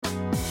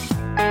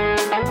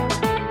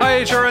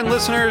HRN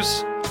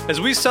listeners.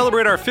 As we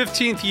celebrate our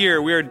 15th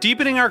year, we are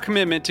deepening our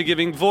commitment to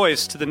giving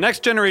voice to the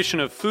next generation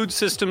of food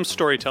systems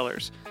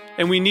storytellers,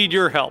 and we need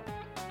your help.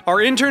 Our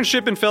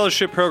internship and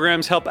fellowship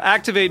programs help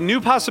activate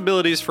new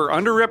possibilities for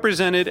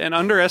underrepresented and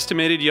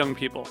underestimated young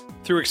people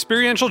through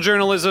experiential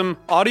journalism,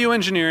 audio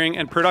engineering,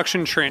 and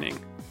production training.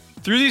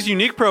 Through these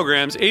unique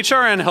programs,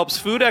 HRN helps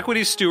food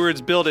equity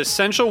stewards build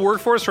essential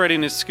workforce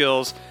readiness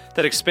skills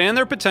that expand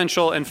their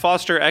potential and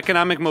foster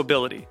economic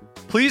mobility.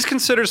 Please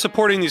consider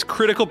supporting these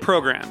critical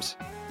programs.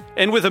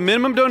 And with a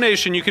minimum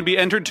donation, you can be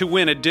entered to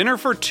win a dinner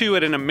for two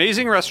at an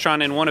amazing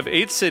restaurant in one of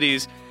 8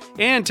 cities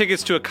and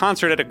tickets to a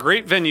concert at a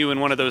great venue in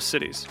one of those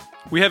cities.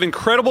 We have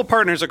incredible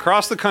partners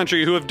across the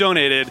country who have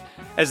donated,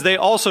 as they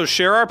also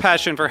share our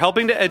passion for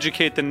helping to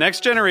educate the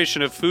next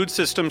generation of food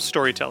systems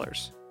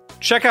storytellers.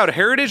 Check out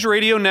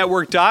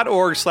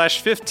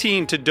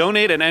heritageradionetwork.org/15 to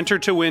donate and enter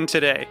to win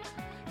today.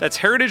 That's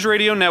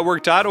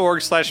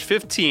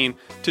heritageradionetwork.org/15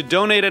 to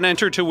donate and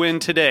enter to win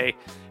today.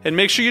 And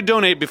make sure you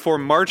donate before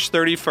March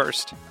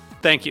 31st.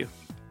 Thank you.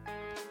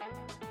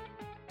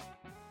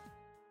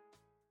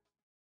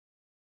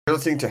 You're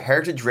listening to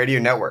Heritage Radio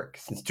Network.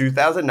 Since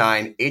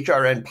 2009,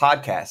 HRN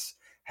podcasts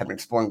have been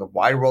exploring the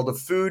wide world of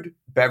food,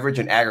 beverage,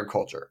 and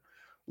agriculture.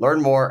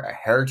 Learn more at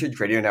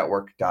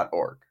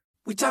heritageradionetwork.org.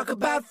 We talk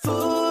about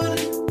food,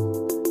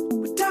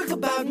 we talk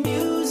about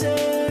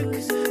music,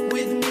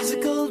 with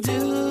musical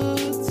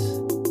dudes,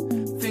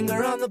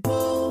 finger on the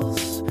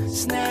pulse,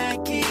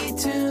 snacky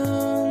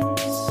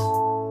tunes.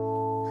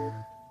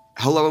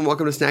 Hello and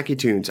welcome to Snacky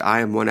Tunes.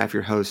 I am one half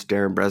your host,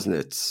 Darren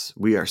Bresnitz.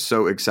 We are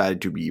so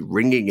excited to be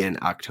ringing in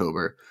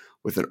October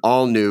with an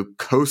all-new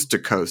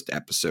coast-to-coast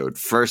episode.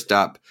 First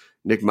up,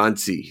 Nick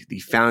Muncy, the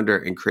founder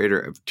and creator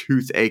of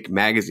Toothache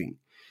magazine.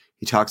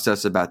 He talks to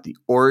us about the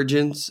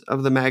origins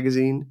of the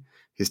magazine,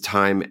 his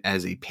time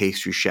as a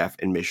pastry chef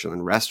in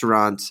Michelin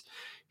restaurants,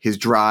 his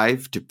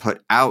drive to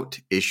put out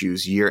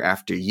issues year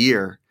after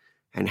year,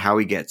 and how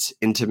he gets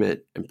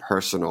intimate and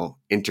personal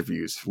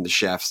interviews from the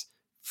chefs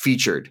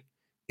featured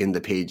in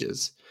the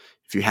pages.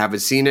 If you haven't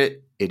seen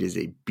it, it is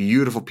a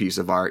beautiful piece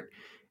of art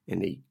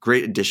and a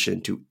great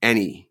addition to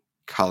any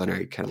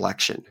culinary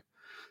collection.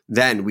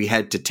 Then we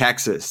head to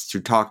Texas to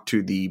talk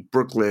to the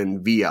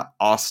Brooklyn via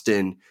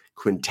Austin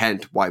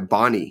Quintet Why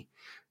Bonnie.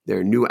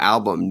 Their new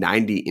album,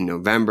 90 in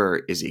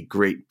November, is a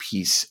great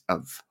piece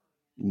of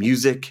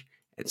music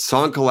and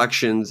song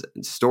collections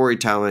and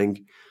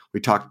storytelling. We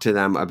talked to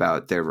them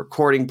about their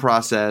recording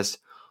process,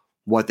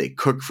 what they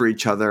cook for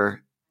each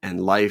other,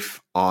 and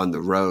life on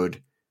the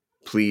road.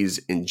 Please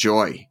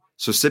enjoy.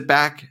 So sit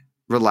back,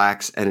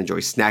 relax, and enjoy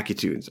Snacky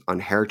Tunes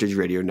on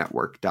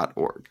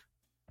heritageradionetwork.org.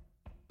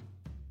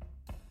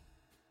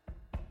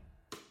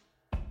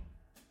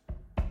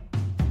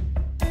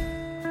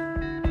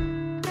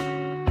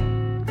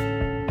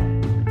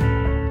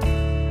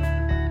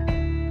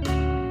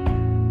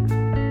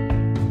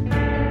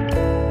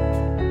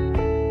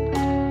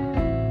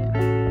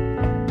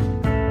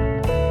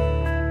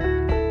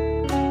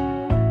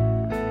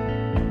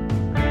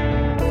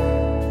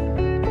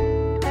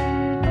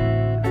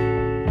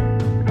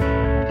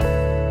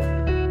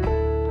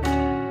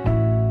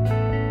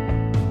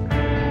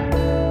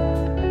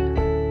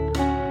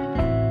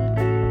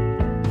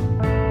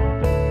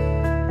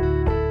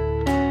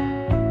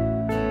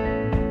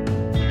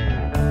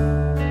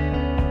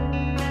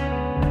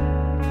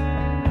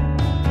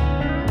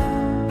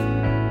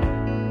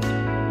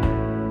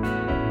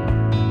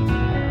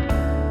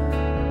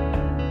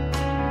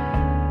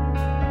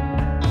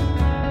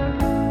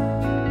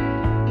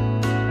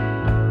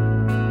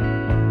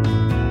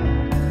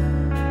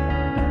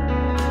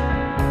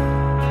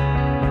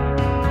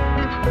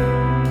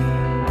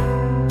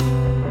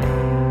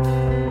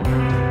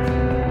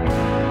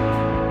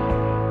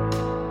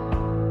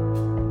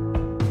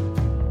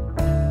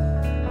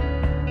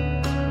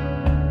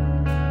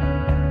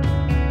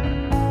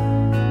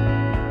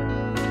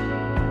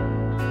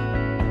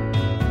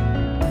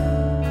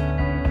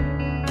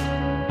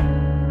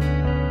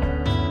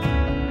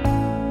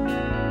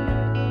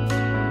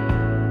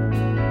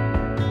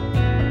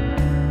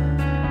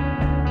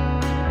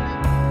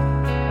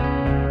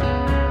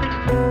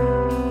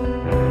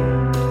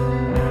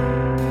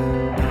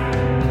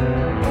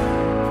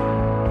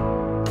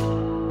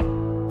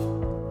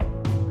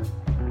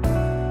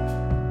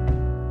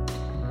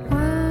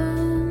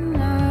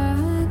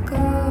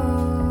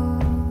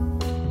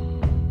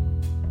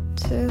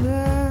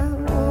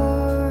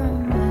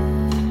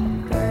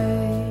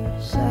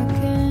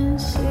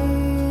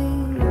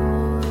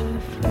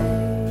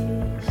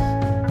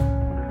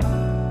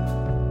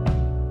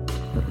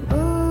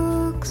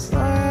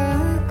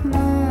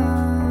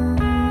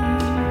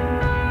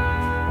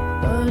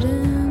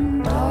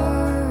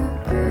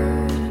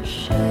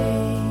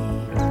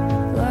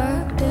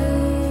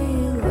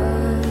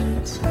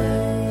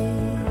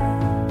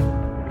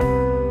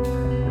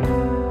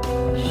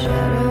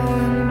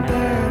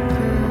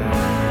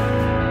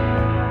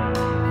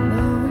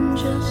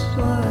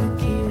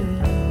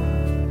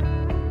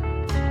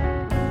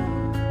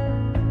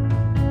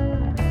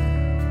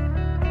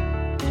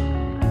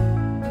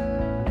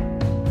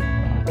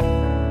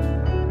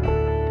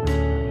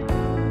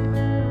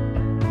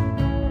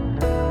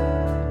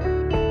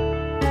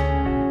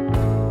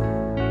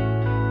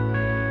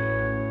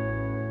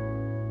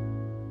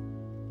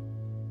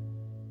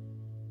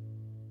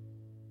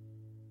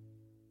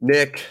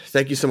 Nick,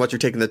 thank you so much for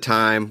taking the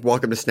time.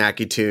 Welcome to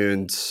Snacky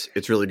Tunes.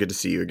 It's really good to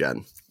see you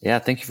again. Yeah,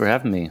 thank you for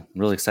having me. I'm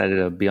really excited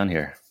to be on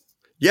here.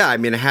 Yeah, I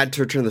mean, I had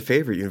to return the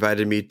favor. You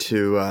invited me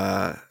to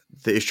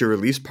the issue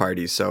release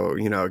party, so,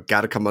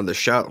 got to come on the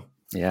show.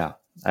 Yeah,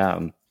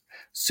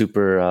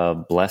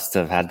 super blessed to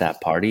have had that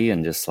party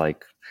and just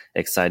like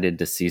excited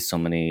to see so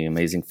many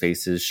amazing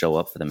faces show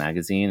up for the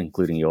magazine,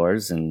 including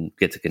yours, and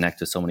get to connect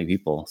with so many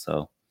people.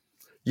 So,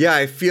 yeah,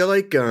 I feel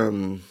like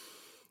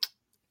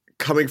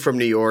coming from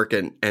New York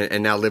and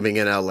now living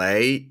in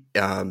LA,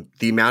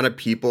 the amount of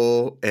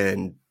people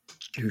and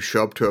who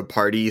show up to a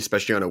party,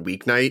 especially on a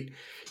weeknight,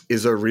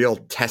 is a real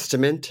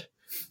testament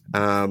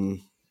to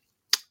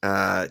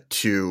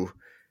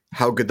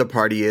how good the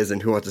party is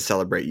and who wants to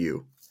celebrate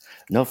you.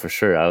 No, for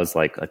sure. I was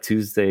like a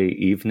Tuesday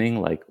evening,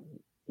 like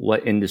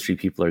what industry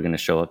people are going to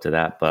show up to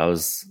that? But I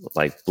was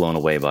like blown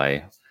away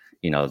by,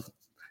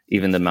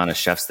 even the amount of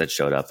chefs that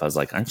showed up. I was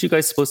like, aren't you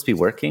guys supposed to be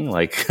working?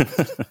 Like,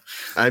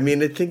 I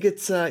mean, I think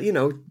it's,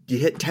 you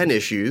hit 10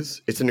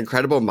 issues. It's an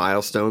incredible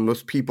milestone.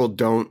 Most people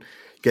don't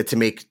get to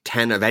make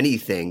 10 of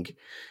anything.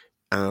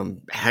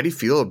 How do you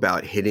feel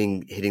about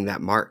hitting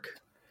that mark?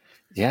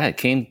 Yeah, it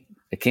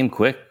came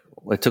quick.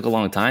 It took a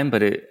long time,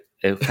 but it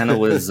kind of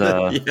was,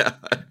 yeah.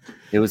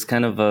 It was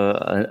kind of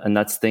a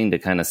nuts thing to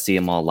kind of see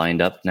them all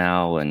lined up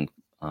now. And,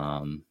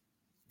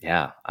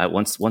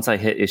 once I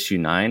hit issue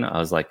 9, I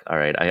was like, all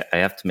right, I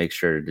have to make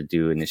sure to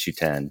do an issue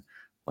 10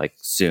 like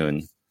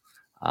soon.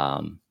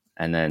 And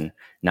then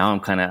now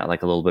I'm kind of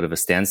like a little bit of a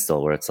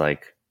standstill where it's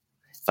like,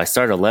 if I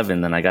start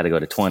 11, then I got to go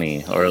to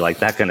 20 or like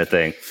that kind of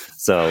thing.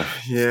 So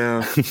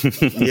yeah,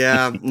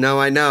 no,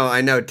 I know.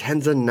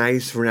 10's a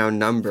nice round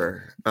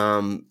number.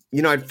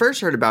 I'd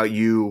first heard about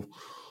you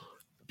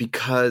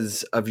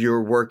because of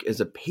your work as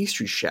a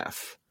pastry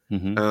chef.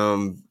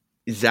 Mm-hmm.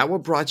 Is that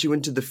what brought you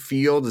into the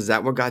field? Is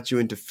that what got you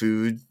into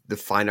food, the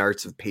fine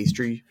arts of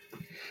pastry?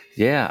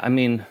 Yeah, I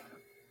mean,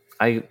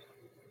 I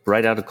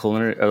right out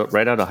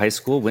of high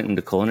school, went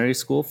into culinary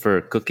school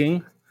for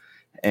cooking,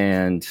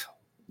 and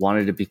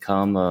wanted to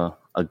become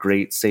a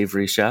great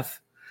savory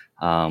chef.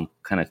 Kind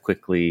of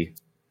quickly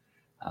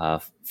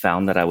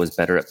found that I was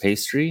better at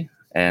pastry,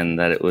 and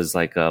that it was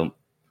like a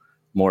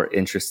more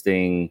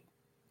interesting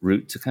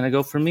route to kind of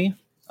go for me.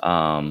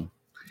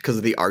 Because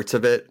of the arts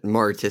of it,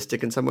 more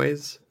artistic in some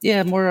ways?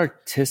 Yeah, more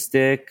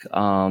artistic. It's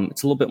a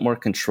little bit more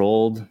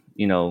controlled,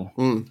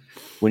 when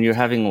you're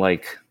having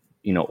like,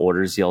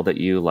 orders yelled at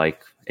you,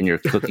 like, and you're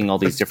cooking all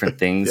these different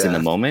things in the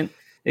moment,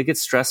 it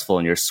gets stressful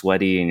and you're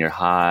sweaty and you're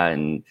hot.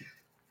 And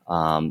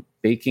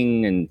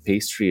baking and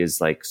pastry is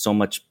like so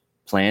much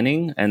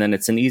planning. And then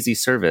it's an easy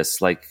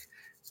service. Like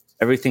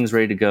everything's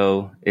ready to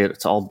go.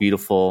 It's all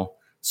beautiful.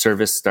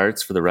 Service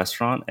starts for the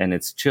restaurant and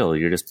it's chill.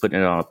 You're just putting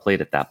it on a plate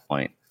at that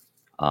point.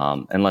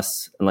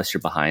 Unless you're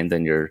behind,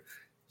 then you're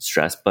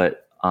stressed.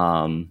 But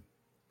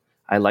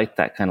I like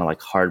that kind of like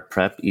hard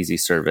prep, easy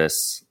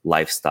service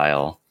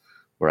lifestyle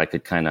where I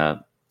could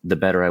the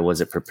better I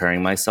was at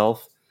preparing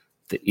myself,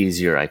 the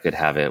easier I could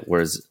have it.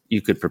 Whereas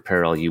you could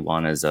prepare all you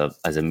want as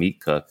a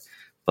meat cook,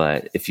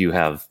 but if you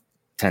have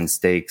 10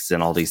 steaks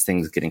and all these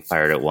things getting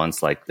fired at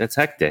once, like that's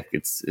hectic.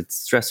 It's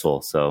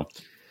stressful. So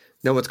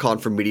no one's calling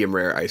for medium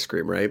rare ice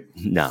cream, right?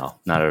 No,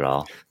 not at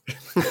all.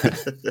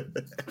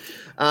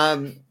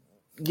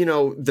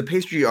 The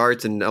pastry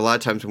arts, and a lot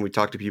of times when we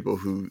talk to people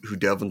who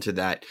delve into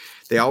that,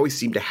 they always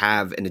seem to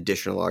have an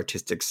additional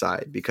artistic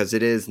side because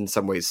it is in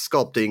some ways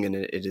sculpting and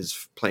it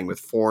is playing with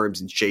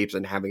forms and shapes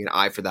and having an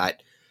eye for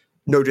that.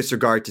 No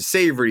disregard to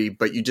savory,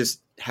 but you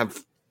just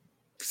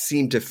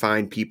seem to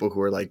find people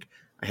who are like,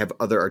 I have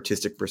other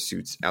artistic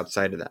pursuits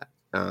outside of that.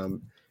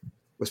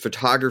 Was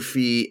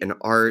photography and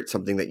art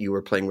something that you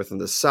were playing with on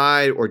the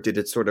side, or did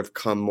it sort of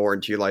come more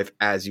into your life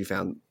as you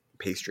found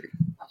pastry?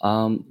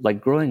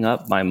 Like growing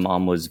up, my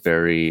mom was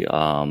very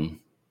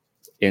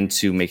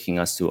into making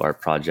us do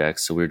art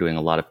projects. So we were doing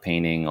a lot of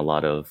painting,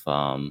 we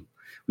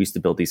used to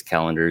build these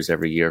calendars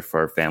every year for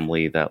our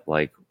family that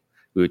like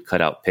we would cut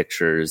out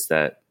pictures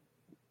that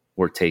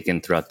were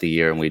taken throughout the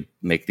year, and we'd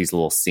make these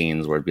little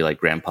scenes where it'd be like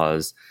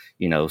grandpa's,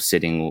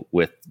 sitting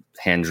with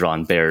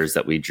hand-drawn bears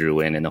that we drew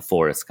in a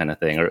forest kind of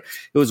thing. Or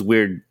it was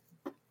weird,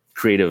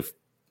 creative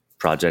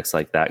projects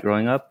like that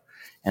growing up.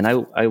 And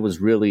I was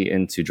really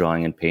into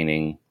drawing and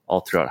painting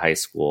all throughout high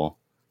school,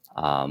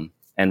 and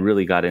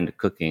really got into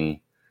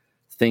cooking,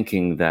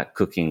 thinking that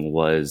cooking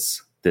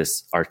was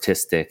this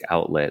artistic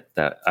outlet,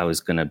 that I was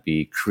going to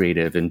be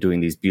creative and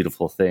doing these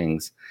beautiful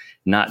things,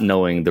 not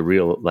knowing the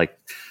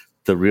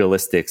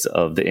realistics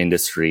of the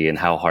industry and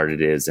how hard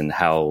it is and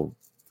how,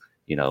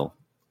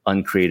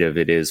 uncreative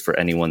it is for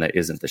anyone that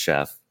isn't the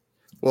chef.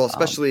 Well,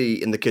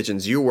 especially in the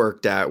kitchens you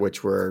worked at,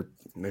 which were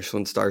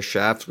Michelin star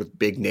chefs with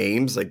big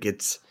names, like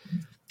it's,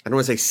 I don't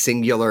want to say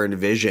singular in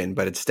vision,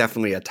 but it's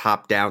definitely a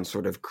top-down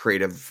sort of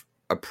creative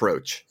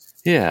approach.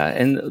 Yeah,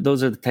 and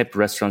those are the type of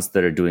restaurants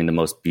that are doing the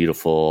most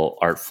beautiful,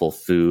 artful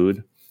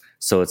food.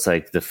 So it's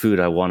like the food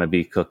I want to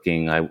be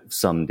cooking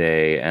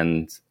someday.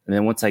 And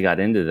then once I got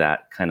into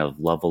that kind of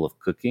level of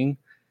cooking,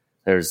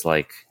 there's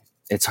like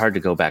it's hard to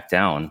go back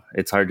down.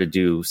 It's hard to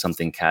do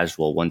something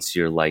casual once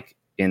you're like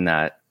in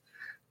that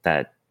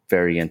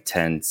very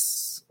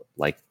intense,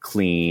 like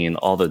clean,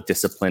 all the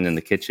discipline in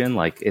the kitchen.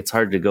 Like it's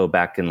hard to go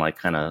back and like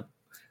kind of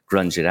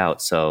grunge it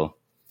out. So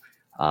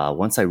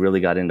once I really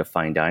got into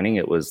fine dining,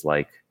 it was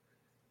like,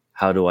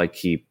 how do I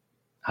keep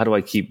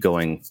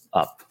going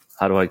up?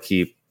 How do I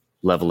keep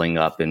leveling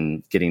up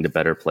and getting to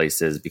better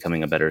places,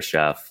 becoming a better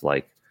chef?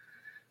 Like,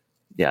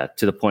 yeah,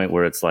 to the point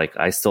where it's like,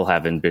 I still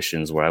have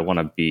ambitions where I want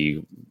to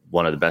be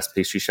one of the best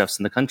pastry chefs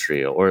in the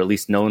country, or at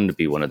least known to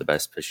be one of the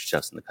best pastry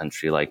chefs in the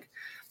country. Like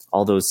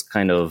all those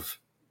kind of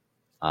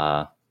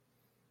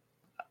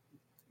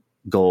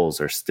goals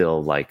are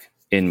still like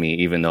in me,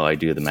 even though I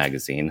do the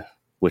magazine,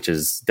 which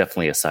is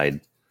definitely a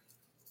side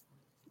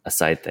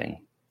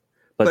thing.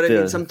 But I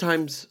mean,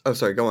 sometimes, oh,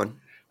 sorry, go on.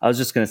 I was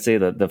just going to say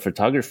that the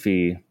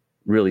photography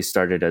really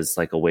started as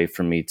like a way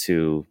for me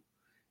to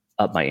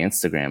up my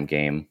Instagram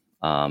game.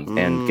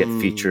 And get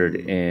featured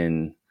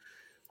in,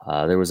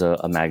 there was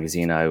a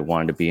magazine I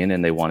wanted to be in,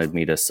 and they wanted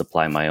me to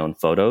supply my own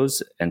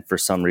photos. And for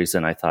some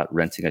reason, I thought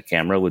renting a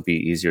camera would be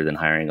easier than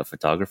hiring a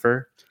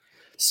photographer.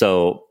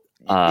 So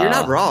you're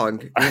not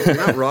wrong. You're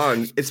not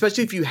wrong,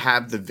 especially if you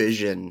have the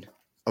vision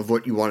of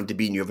what you want it to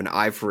be and you have an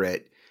eye for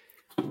it.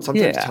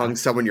 Sometimes telling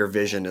someone your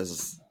vision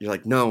is, you're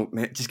like, no,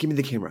 man, just give me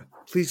the camera.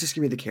 Please just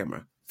give me the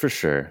camera. For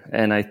sure.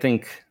 And I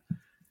think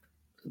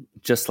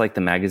just like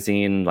the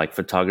magazine, like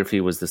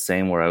photography was the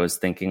same, where I was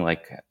thinking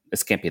like,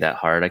 this can't be that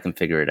hard. I can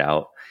figure it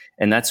out.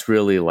 And that's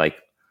really like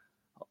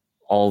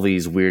all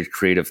these weird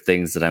creative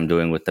things that I'm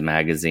doing with the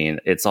magazine.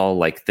 It's all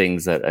like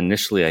things that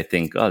initially I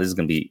think, oh, this is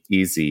going to be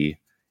easy,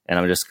 and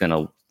I'm just going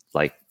to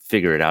like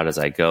figure it out as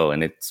I go.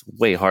 And it's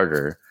way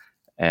harder.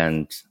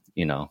 And,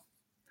 you know,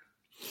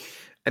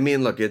 I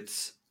mean, look,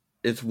 it's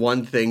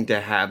one thing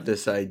to have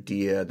this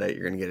idea that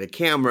you're going to get a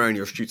camera and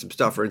you'll shoot some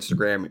stuff for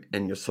Instagram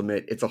and you'll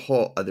submit. It's a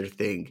whole other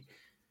thing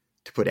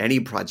to put any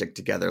project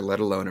together,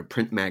 let alone a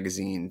print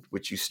magazine,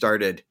 which you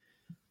started,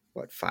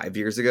 5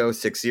 years ago,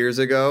 6 years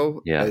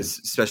ago? Yeah.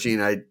 Especially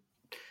I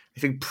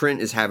think print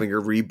is having a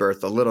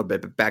rebirth a little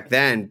bit, but back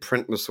then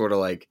print was sort of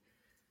like,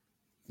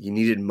 you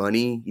needed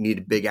money, you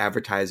needed big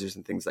advertisers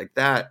and things like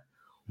that.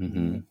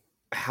 Mm-hmm.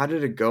 How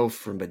did it go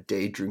from a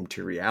daydream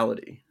to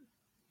reality?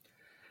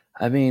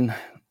 I mean,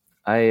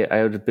 I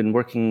had been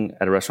working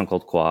at a restaurant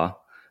called Qua.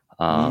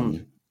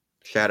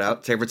 Shout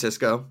out San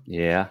Francisco.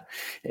 Yeah.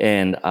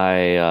 And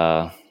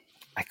I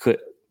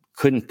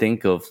couldn't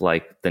think of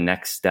like the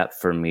next step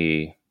for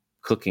me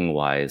cooking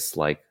wise.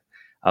 Like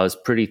I was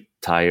pretty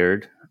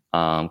tired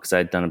because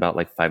I'd done about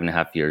like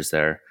 5.5 years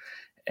there.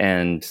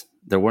 And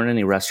there weren't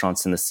any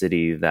restaurants in the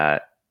city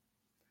that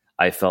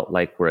I felt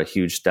like were a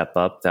huge step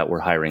up that were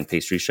hiring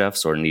pastry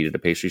chefs or needed a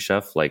pastry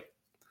chef. Like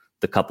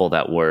the couple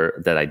that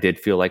I did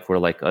feel like were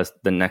like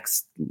the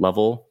next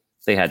level,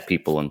 they had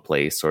people in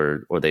place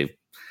or they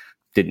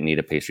didn't need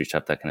a pastry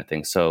chef, that kind of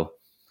thing. So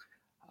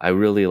I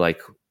really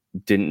like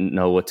didn't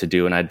know what to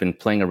do. And I'd been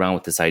playing around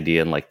with this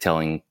idea and like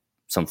telling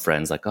some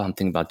friends like, oh, I'm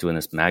thinking about doing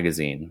this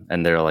magazine.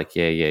 And they're like,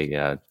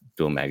 yeah,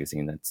 do a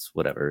magazine. That's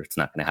whatever. It's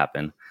not going to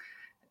happen.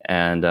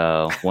 And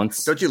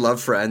once, don't you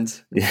love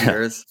friends?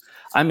 Yeah.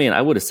 I mean,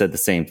 I would have said the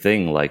same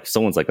thing. Like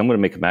someone's like, I'm going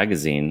to make a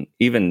magazine.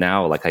 Even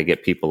now, like I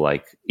get people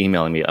like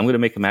emailing me, I'm going to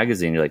make a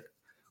magazine. You're like,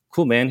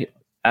 cool, man.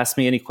 Ask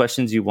me any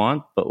questions you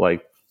want, but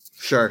like,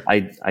 sure. I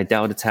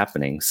doubt it's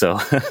happening. So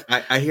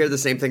I hear the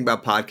same thing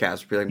about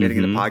podcasts. People are getting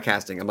into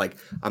podcasting. I'm like,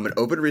 I'm an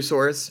open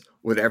resource,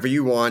 whatever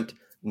you want.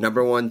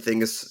 Number one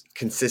thing is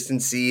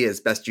consistency as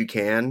best you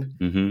can.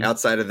 Mm-hmm.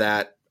 Outside of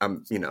that,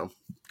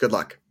 good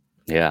luck.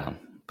 Yeah.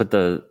 But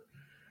the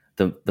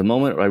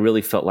moment I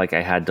really felt like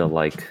I had to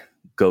like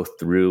go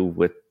through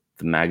with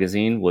the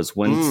magazine was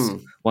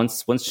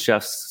once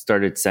chefs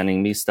started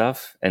sending me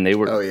stuff and they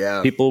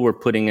were, people were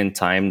putting in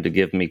time to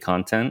give me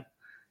content.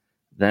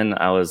 Then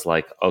I was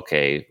like,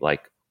 okay,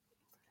 like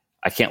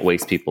I can't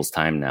waste people's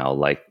time now.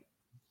 Like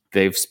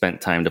they've spent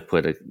time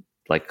to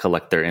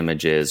collect their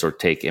images or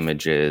take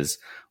images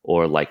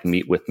or like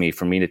meet with me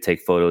for me to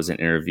take photos and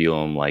interview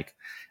them. Like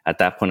at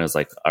that point I was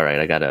like, all right,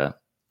 I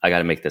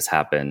gotta make this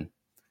happen.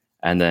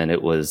 And then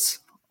it was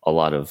a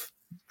lot of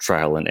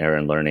trial and error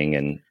and learning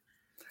and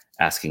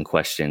asking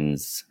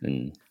questions.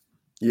 And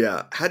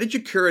yeah. How did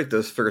you curate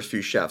those first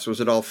few chefs? Was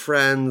it all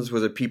friends?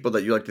 Was it people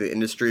that you liked in the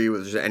industry?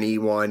 Was there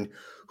anyone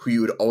who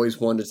you had always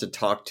wanted to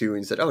talk to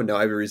and said, oh, no,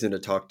 I have a reason to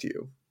talk to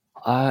you?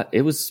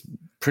 It was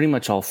pretty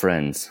much all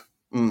friends.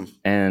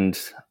 And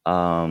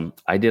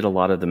I did a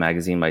lot of the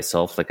magazine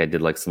myself. Like I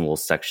did like some little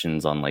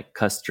sections on like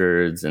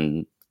custards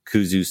and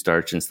kuzu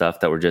starch and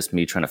stuff that were just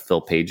me trying to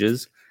fill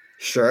pages.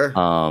 Sure.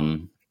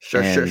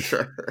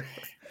 Sure.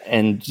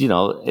 And,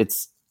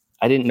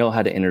 I didn't know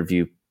how to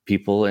interview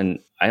people. And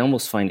I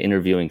almost find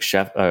interviewing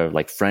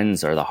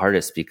friends are the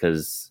hardest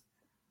because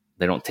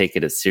they don't take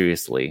it as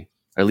seriously,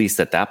 or at least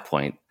at that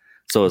point.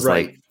 So it's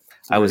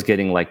I was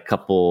getting like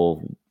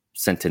couple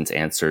sentence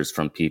answers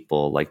from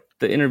people. Like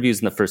the interviews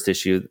in the first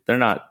issue, they're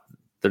not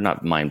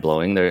mind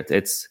blowing.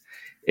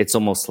 It's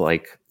almost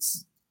like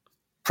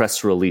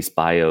press release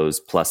bios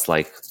plus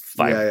like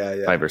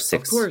five or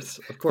six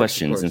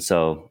questions. And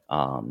so,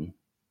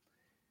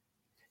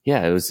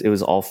 it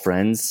was all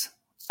friends.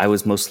 I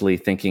was mostly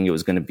thinking it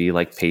was going to be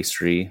like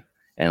pastry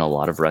and a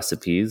lot of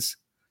recipes.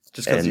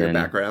 Just because of your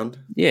background?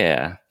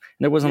 Yeah. And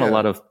there wasn't a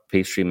lot of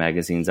pastry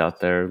magazines out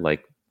there.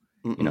 Like,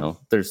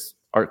 there's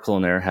Art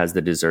Culinaire has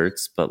the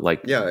desserts, but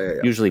like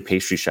usually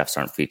pastry chefs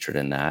aren't featured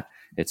in that.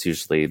 It's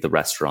usually the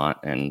restaurant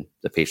and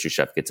the pastry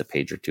chef gets a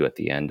page or two at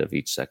the end of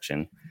each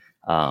section.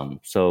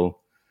 So,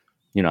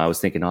 I was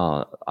thinking,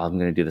 I'm going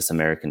to do this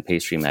American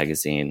pastry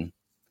magazine.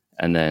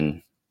 And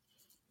then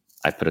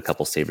I put a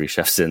couple savory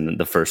chefs in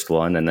the first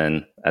one. And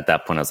then at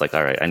that point I was like,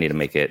 all right, I need to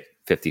make it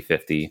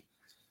 50-50,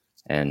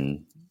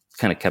 and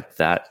kind of kept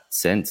that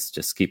since,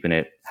 just keeping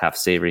it half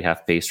savory,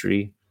 half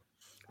pastry.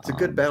 It's a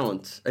good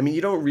balance. I mean,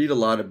 you don't read a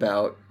lot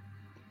about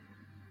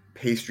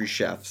pastry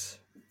chefs,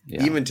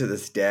 even to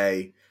this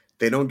day.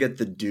 They don't get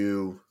the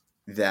due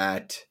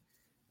that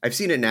I've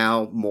seen it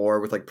now more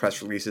with like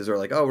press releases or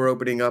like, oh, we're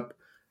opening up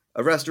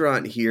a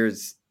restaurant.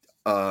 Here's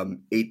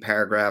 8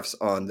 paragraphs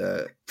on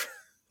the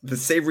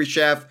savory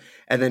chef.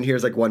 And then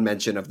here's like one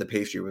mention of the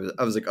pastry.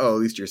 I was like, oh,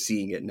 at least you're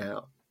seeing it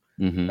now.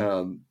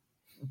 Mm-hmm.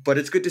 But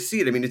it's good to see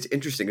it. I mean, it's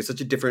interesting. It's such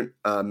a different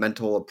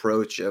mental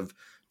approach to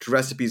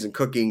recipes and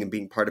cooking and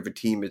being part of a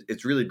team.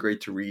 It's really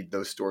great to read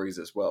those stories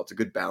as well. It's a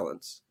good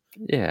balance.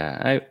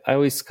 Yeah, I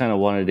always kind of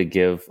wanted to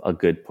give a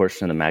good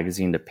portion of the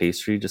magazine to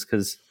pastry, just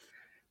because,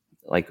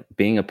 like,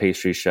 being a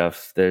pastry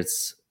chef,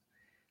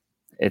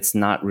 it's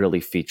not really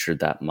featured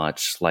that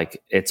much.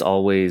 Like, it's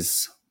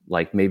always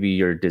like maybe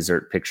your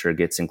dessert picture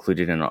gets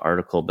included in an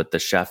article, but the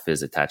chef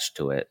is attached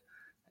to it,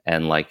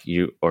 and like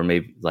or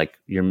maybe like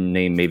your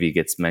name maybe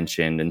gets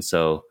mentioned. And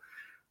so,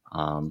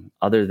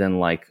 other than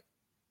like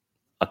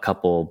a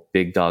couple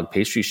big dog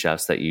pastry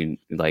chefs that you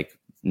like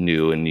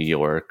knew in New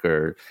York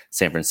or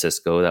San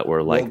Francisco that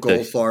were like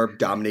Goldfarb,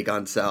 Dominique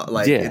Gonçalves,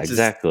 like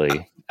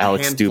exactly,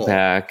 Alex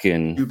Toothache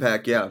and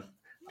Toothache,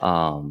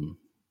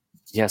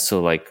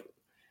 so like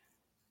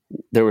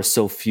there were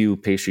so few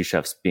pastry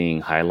chefs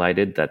being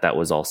highlighted that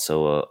was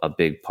also a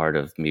big part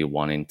of me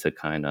wanting to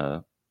kind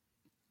of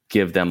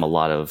give them a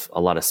lot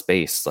of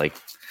space. Like,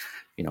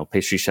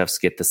 pastry chefs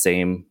get the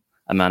same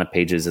amount of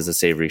pages as a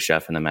savory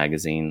chef in the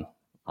magazine.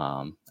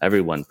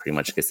 Everyone pretty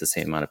much gets the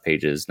same amount of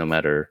pages, no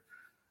matter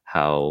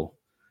how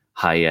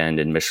high end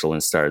and Michelin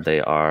starred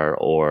they are,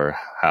 or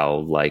how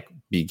like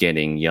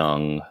beginning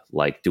young,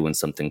 like doing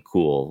something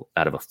cool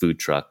out of a food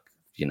truck,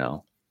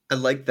 I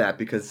like that,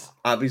 because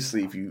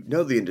obviously if you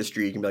know the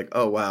industry, you can be like,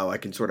 oh, wow, I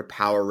can sort of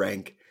power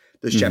rank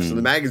the chefs in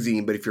the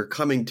magazine. But if you're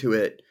coming to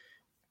it,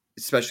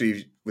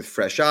 especially with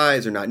fresh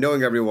eyes or not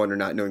knowing everyone or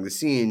not knowing the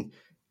scene,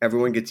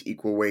 everyone gets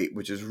equal weight,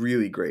 which is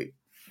really great,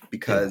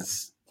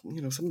 because,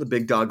 some of the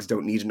big dogs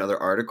don't need another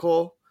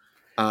article.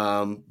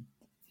 And,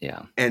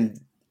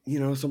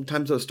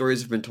 sometimes those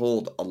stories have been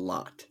told a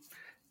lot.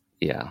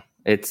 Yeah.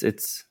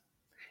 It's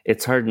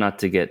hard not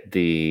to get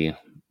the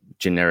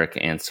generic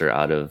answer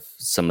out of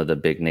some of the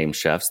big name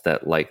chefs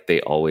that like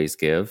they always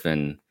give.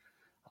 And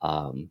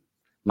some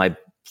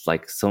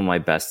of my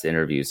best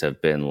interviews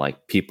have been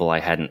like people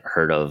I hadn't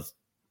heard of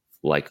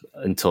like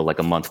until like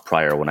a month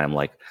prior, when I'm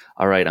like,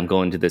 all right, I'm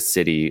going to this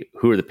city.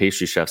 Who are the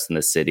pastry chefs in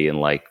this city? And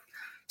like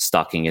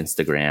stalking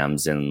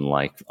Instagrams and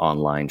like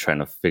online trying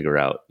to figure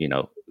out,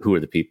 who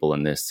are the people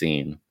in this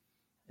scene.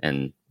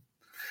 And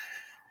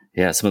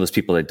some of those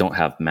people that don't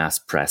have mass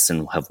press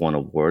and have won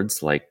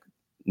awards, like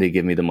they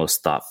give me the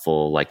most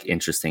thoughtful, like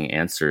interesting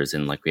answers.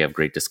 And like, we have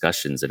great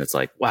discussions, and it's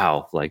like,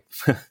 wow, like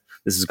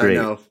this is great.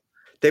 I know.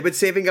 They've been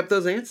saving up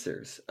those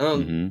answers.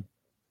 I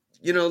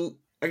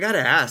got to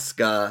ask,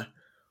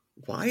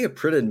 why a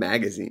printed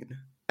magazine?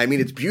 I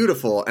mean, it's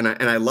beautiful and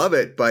I love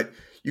it, but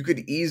you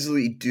could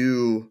easily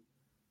do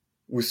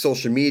with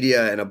social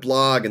media and a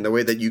blog and the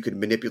way that you could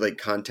manipulate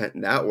content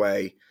in that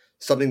way,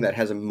 something that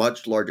has a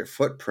much larger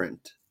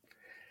footprint.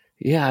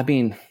 Yeah. I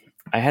mean,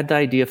 I had the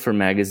idea for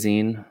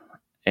magazine,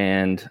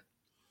 and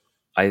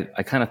I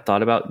kind of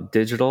thought about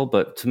digital,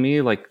 but to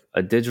me, like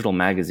a digital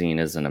magazine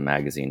isn't a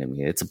magazine to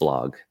me. It's a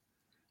blog.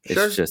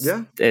 It's just,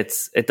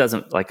 it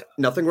doesn't like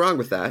nothing wrong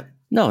with that.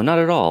 No, not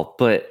at all.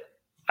 But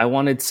I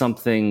wanted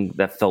something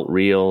that felt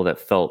real, that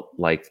felt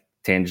like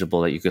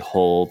tangible, that you could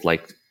hold,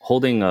 like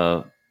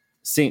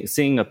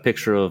seeing a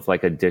picture of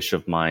like a dish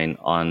of mine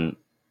on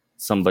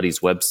somebody's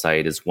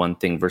website is one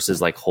thing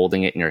versus like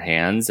holding it in your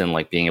hands and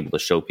like being able to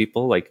show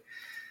people. Like,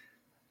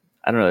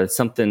 I don't know, it's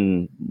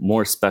something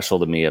more special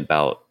to me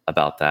about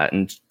that.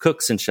 And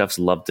cooks and chefs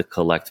love to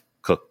collect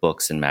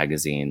cookbooks and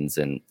magazines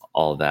and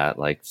all that.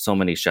 Like, so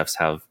many chefs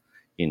have,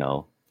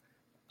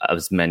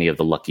 as many of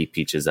the lucky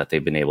peaches that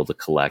they've been able to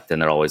collect,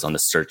 and they're always on the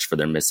search for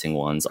their missing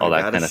ones, all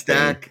that kind of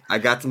thing. I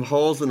got some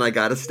holes and I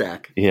got a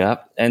stack. Yeah.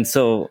 And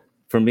so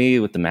for me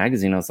with the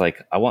magazine, I was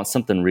like, I want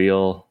something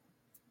real.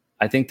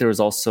 I think there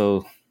was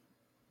also,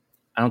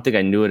 I don't think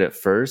I knew it at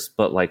first,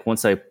 but like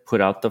once I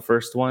put out the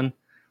first one,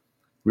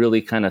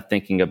 really kind of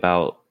thinking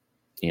about,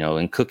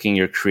 in cooking,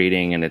 you're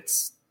creating and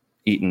it's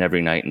eaten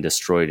every night and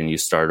destroyed, and you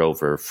start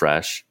over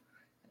fresh.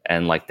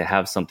 And like to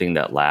have something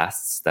that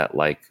lasts, that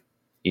like,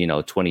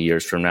 20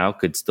 years from now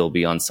could still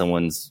be on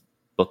someone's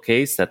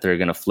bookcase that they're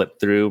going to flip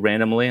through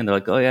randomly. And they're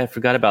like, oh yeah, I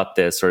forgot about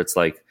this. Or it's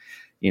like,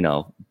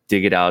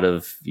 dig it out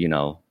of,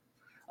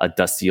 a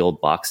dusty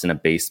old box in a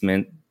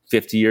basement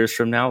 50 years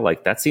from now.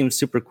 Like that seems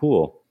super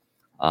cool.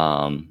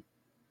 And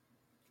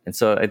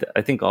so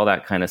I think all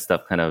that kind of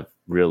stuff kind of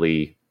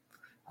really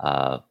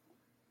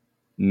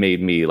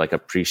made me like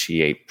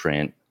appreciate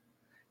print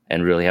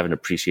and really have an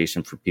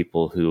appreciation for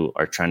people who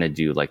are trying to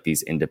do like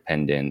these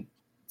independent,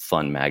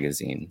 fun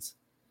magazines.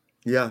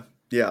 Yeah.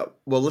 Yeah.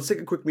 Well, let's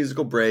take a quick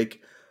musical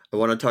break. I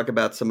want to talk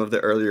about some of the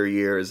earlier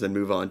years and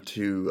move on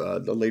to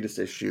the latest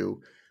issue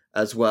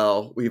as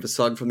well. We have a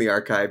song from the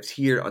archives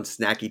here on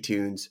Snacky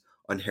Tunes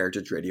on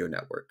Heritage Radio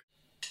Network.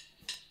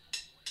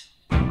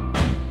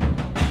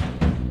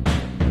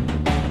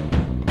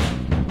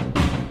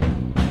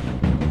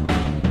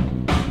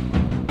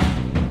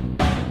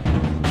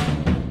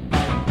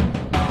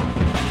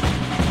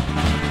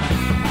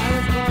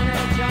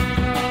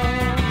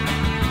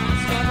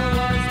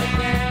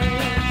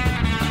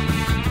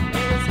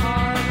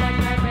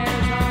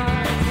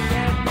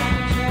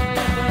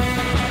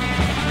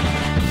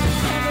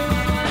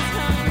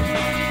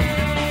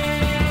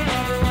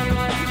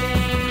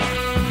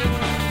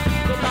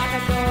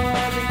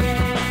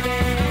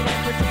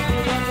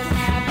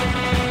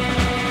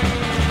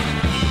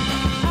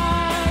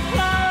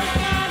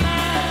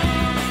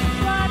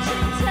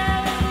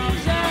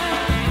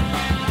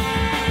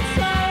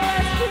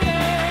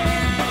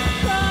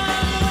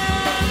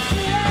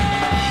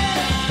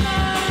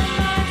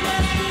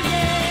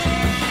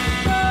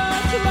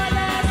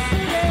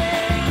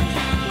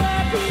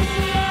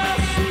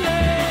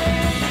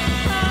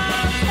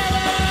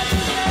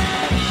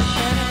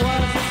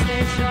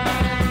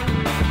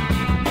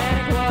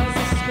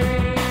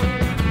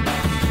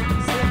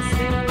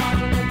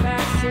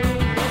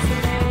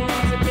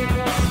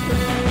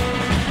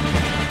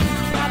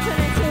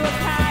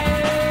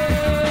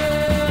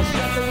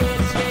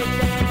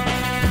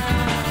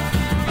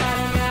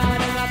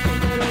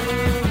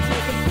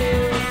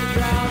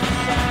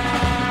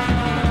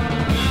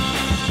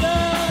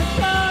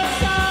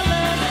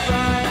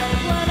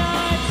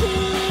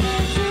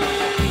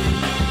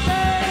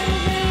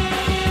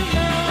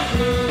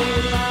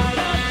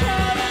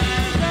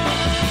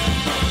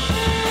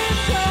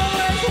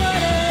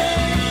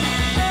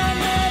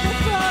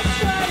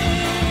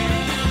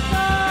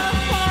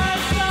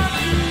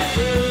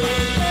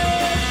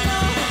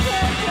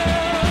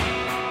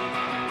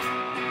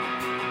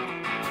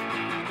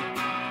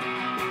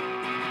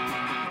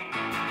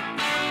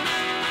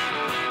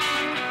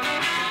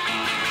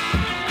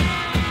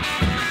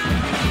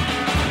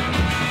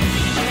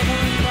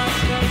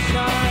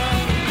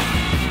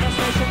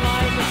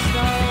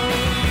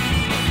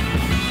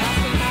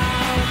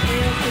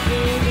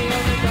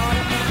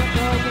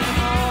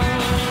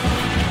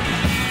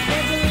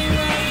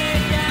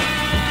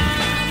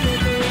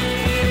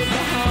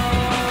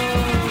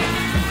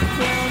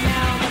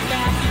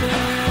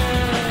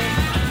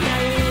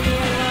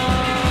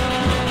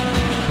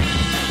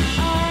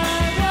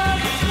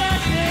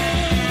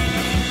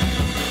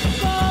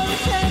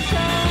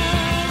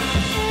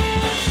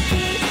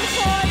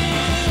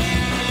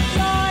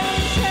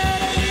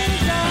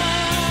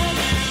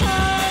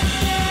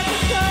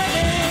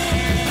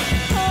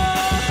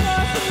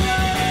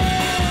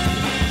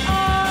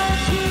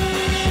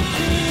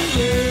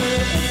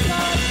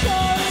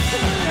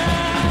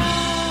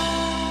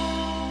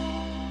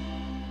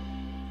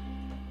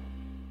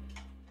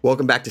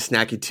 Welcome back to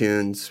Snacky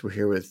Tunes. We're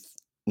here with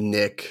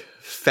Nick,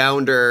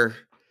 founder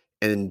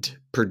and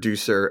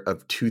producer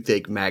of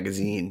Toothache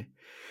magazine.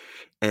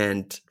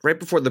 And right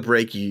before the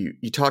break, you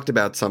talked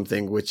about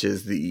something, which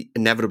is the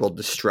inevitable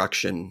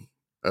destruction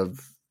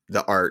of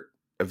the art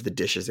of the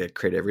dishes they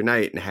create every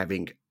night, and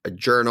having a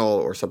journal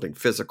or something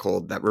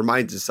physical that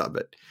reminds us of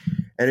it.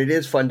 And it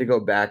is fun to go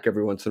back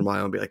every once in a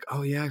while and be like,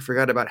 oh yeah, I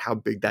forgot about how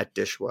big that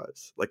dish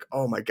was. Like,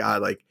 oh my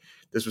God, like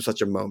this was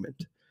such a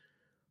moment.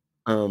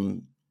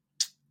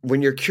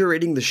 When you're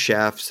curating the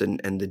chefs and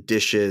the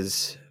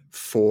dishes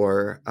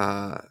for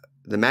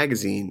the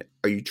magazine,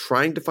 are you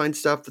trying to find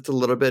stuff that's a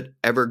little bit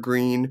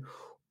evergreen,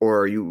 or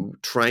are you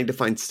trying to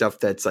find stuff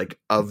that's like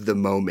of the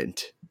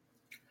moment?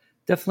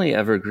 Definitely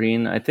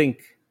evergreen. I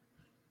think,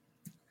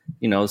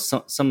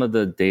 some of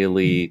the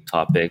daily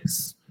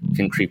topics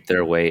can creep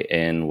their way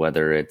in,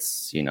 whether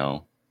it's,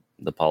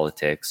 the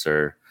politics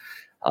or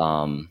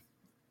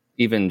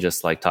even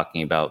just like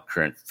talking about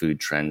current food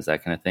trends,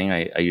 that kind of thing.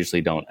 I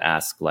usually don't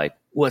ask like,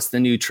 what's the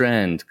new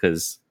trend?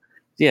 Because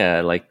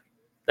like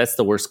that's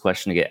the worst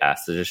question to get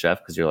asked as a chef,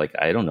 because you're like,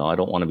 I don't know. I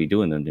don't want to be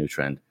doing the new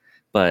trend.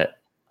 But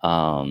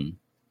I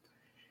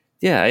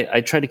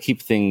try to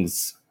keep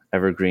things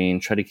evergreen,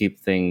 try to keep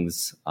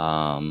things,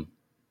 so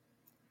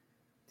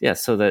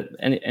that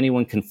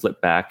anyone can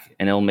flip back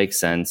and it'll make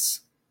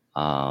sense.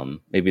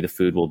 Maybe the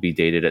food will be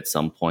dated at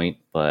some point,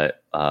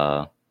 but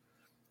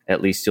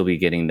at least you'll be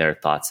getting their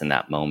thoughts in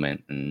that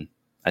moment. And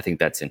I think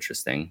that's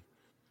interesting.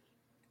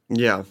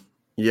 Yeah.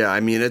 Yeah. I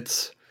mean,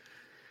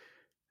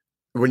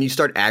 when you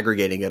start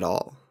aggregating it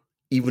all,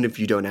 even if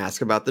you don't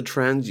ask about the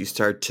trends, you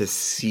start to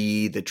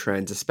see the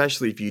trends,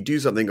 especially if you do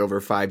something over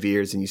 5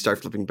 years and you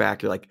start flipping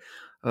back, you're like,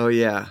 oh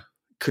yeah,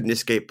 couldn't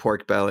escape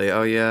pork belly.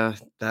 Oh yeah,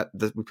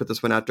 we put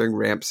this one out during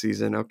ramp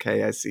season.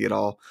 Okay, I see it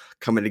all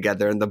coming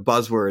together. And the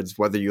buzzwords,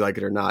 whether you like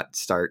it or not,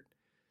 start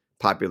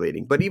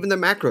populating. But even the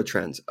macro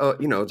trends,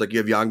 it's like you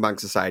have Yongbang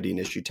Society in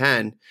issue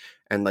 10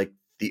 and like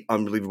the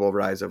unbelievable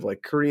rise of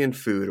like Korean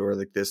food or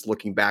like this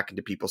looking back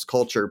into people's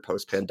culture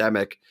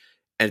post-pandemic.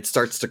 And it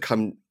starts to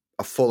come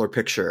a fuller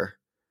picture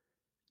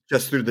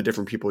just through the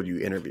different people you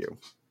interview.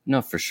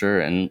 No, for sure.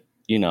 And,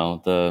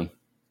 the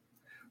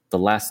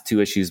last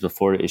 2 issues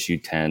before issue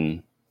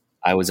 10,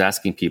 I was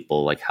asking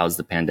people like, how's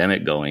the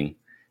pandemic going?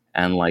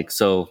 And like,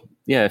 so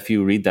yeah, if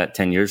you read that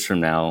 10 years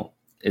from now,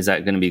 is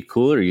that going to be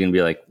cool? Or are you going to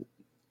be like,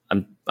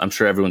 I'm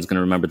sure everyone's going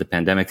to remember the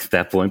pandemic at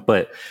that point,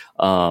 but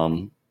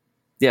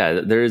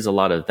yeah, there is a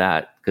lot of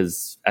that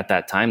because at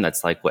that time,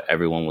 that's like what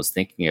everyone was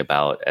thinking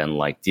about and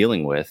like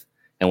dealing with.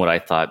 And what I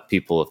thought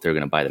people, if they're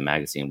going to buy the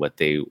magazine, what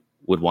they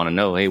would want to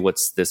know, hey,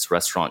 what's this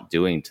restaurant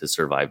doing to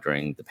survive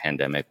during the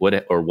pandemic? What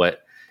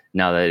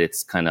now that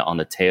it's kind of on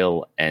the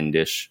tail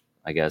endish,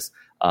 I guess,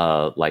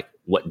 like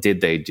what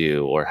did they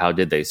do or how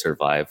did they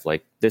survive?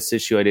 Like this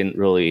issue, I didn't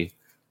really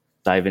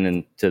dive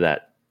into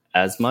that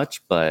as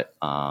much, but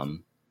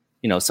some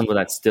of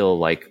that's still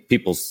like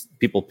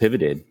people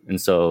pivoted.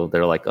 And so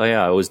they're like, oh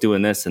yeah, I was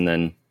doing this and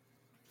then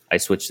I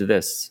switched to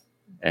this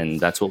and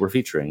that's what we're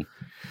featuring.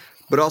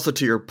 But also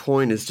to your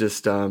point is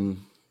just, I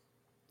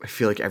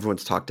feel like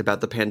everyone's talked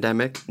about the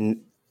pandemic,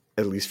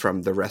 at least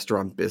from the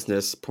restaurant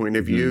business point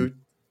of view,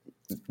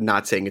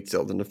 not saying it's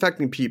still been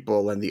affecting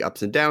people and the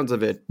ups and downs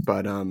of it.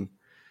 But,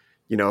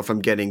 if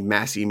I'm getting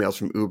mass emails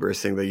from Uber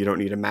saying that you don't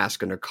need a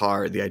mask in a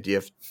car, the idea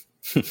of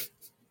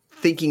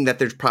thinking that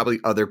there's probably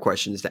other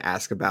questions to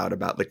ask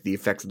about like the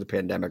effects of the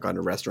pandemic on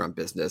a restaurant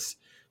business,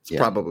 it's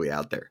probably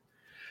out there.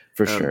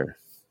 For sure.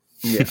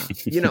 Yeah.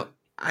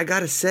 I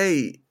got to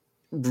say,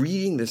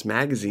 reading this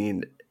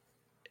magazine,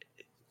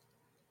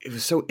 it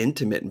was so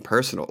intimate and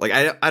personal. Like,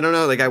 I don't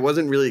know, like I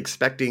wasn't really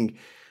expecting,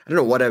 I don't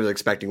know what I was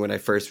expecting when I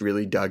first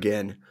really dug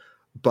in,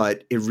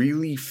 but it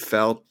really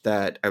felt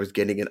that I was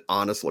getting an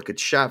honest look at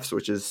chefs,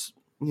 which is,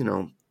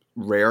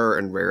 rarer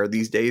and rarer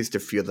these days to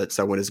feel that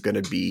someone is going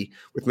to be,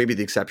 with maybe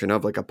the exception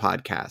of like a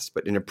podcast,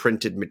 but in a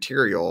printed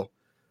material,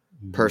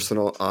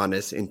 personal,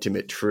 honest,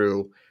 intimate,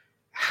 true.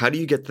 How do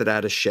you get that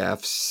out of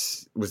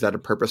chefs? Was that a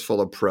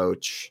purposeful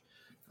approach?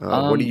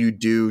 What do you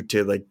do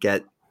to like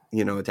get,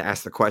 to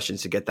ask the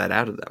questions to get that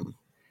out of them?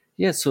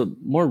 Yeah. So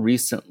more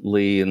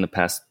recently in the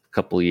past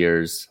couple of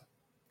years,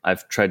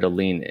 I've tried to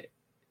lean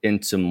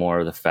into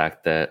more of the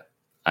fact that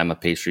I'm a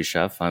pastry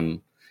chef. I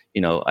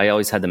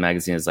always had the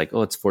magazine as like,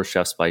 oh, it's for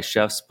chefs by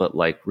chefs, but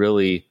like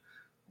really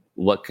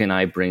what can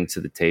I bring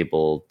to the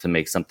table to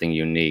make something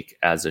unique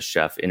as a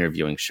chef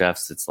interviewing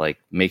chefs? It's like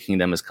making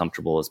them as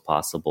comfortable as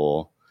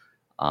possible.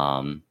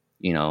 The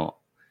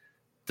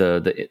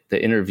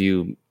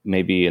interview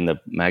maybe in the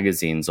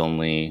magazine's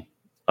only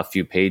a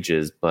few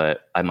pages,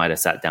 but I might have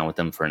sat down with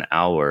them for an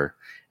hour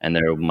and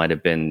there might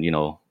have been,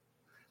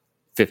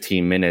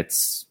 15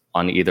 minutes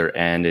on either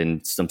end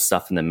and some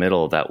stuff in the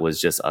middle that was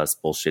just us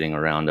bullshitting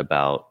around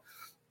about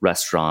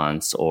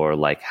restaurants or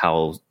like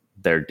how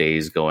their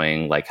day's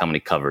going, like how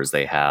many covers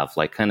they have,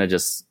 like kind of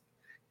just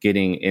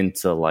getting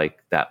into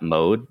like that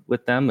mode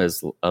with them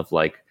of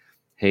like,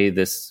 hey,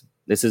 this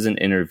is an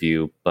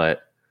interview,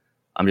 but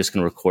I'm just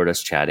going to record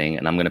us chatting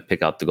and I'm going to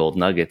pick out the gold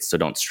nuggets. So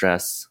don't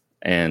stress.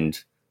 And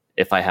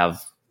if I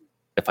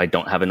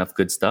don't have enough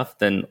good stuff,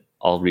 then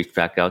I'll reach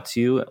back out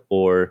to you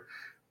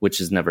which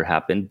has never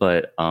happened,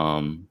 but,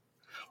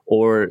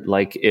 or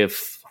like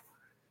if,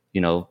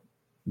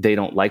 they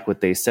don't like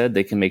what they said,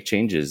 they can make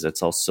changes.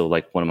 That's also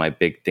like one of my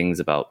big things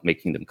about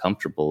making them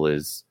comfortable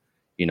is,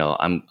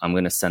 I'm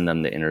going to send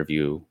them the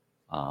interview.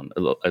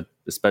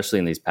 Especially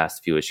in these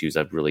past few issues,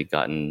 I've really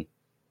gotten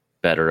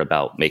better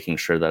about making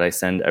sure that I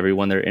send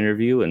everyone their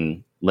interview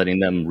and letting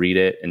them read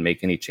it and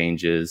make any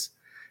changes.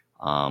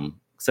 So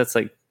that's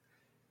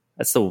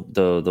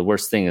the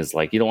worst thing is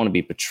like, you don't want to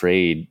be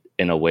portrayed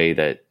in a way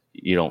that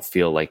you don't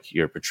feel like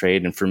you're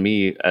portrayed. And for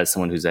me, as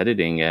someone who's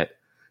editing it,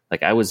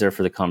 like I was there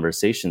for the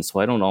conversation, so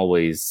I don't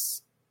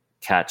always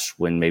catch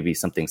when maybe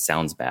something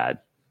sounds bad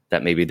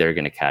that maybe they're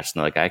going to catch. And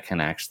they're like, I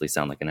can actually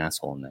sound like an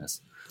asshole in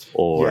this.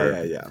 Or,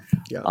 yeah.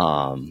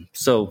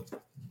 So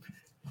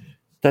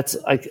that's,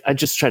 I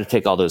just try to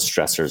take all those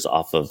stressors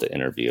off of the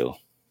interview.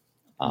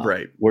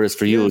 Right. Whereas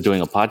for you doing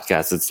a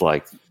podcast, it's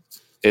like,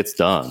 it's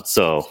done.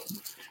 So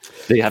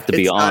they have to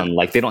be on,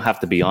 like, they don't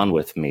have to be on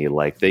with me.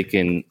 Like they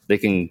can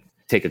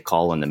take a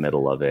call in the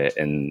middle of it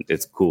and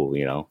it's cool,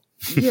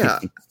 Yeah.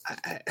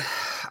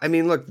 I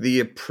mean, look, the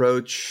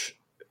approach,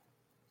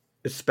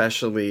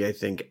 especially I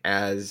think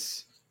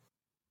as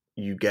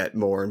you get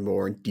more and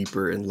more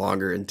deeper and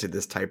longer into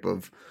this type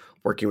of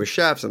working with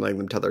chefs and letting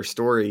them tell their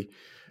story,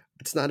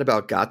 it's not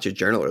about gotcha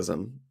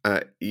journalism.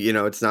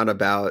 It's not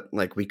about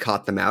like we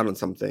caught them out on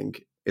something.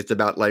 It's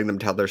about letting them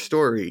tell their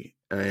story.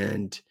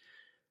 And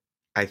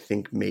I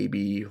think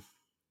maybe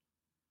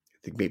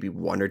think maybe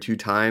one or two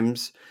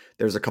times.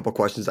 There's a couple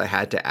questions I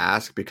had to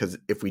ask because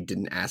if we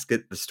didn't ask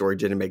it, the story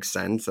didn't make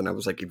sense. And I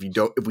was like, if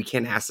we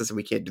can't ask this, and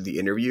we can't do the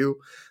interview.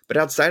 But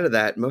outside of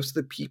that, most of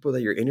the people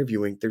that you're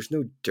interviewing, there's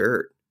no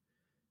dirt.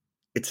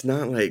 It's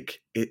not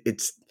like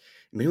it's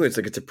in many ways,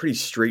 like it's a pretty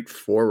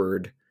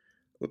straightforward,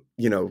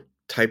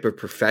 type of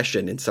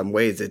profession in some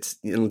ways. It's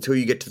until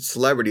you get to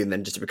celebrity, and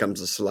then just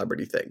becomes a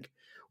celebrity thing,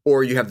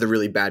 or you have the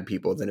really bad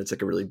people, then it's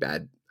like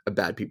a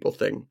bad people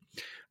thing.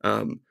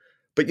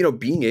 But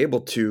being able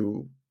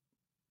to,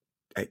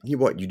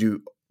 you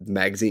do the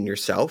magazine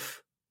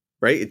yourself,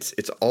 right?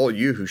 It's all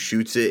you who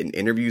shoots it and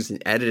interviews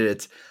and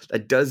edits it.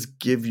 That does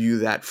give you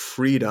that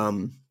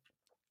freedom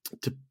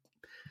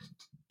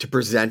to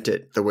present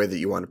it the way that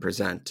you want to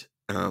present.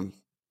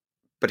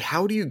 But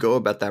how do you go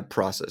about that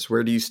process?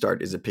 Where do you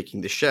start? Is it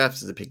picking the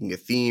chefs? Is it picking a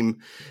theme?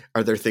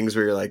 Are there things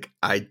where you're like,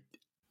 I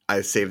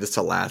save this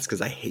to last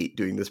because I hate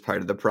doing this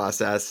part of the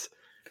process?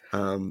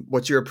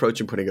 What's your approach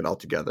in putting it all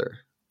together?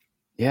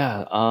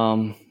 Yeah.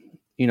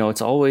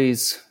 It's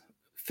always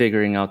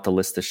figuring out the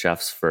list of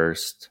chefs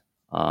first.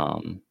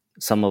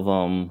 Some of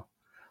them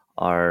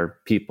are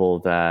people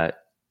that,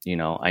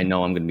 I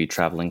know I'm going to be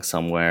traveling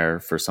somewhere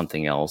for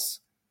something else.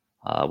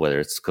 Whether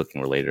it's cooking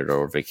related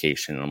or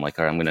vacation. And I'm like,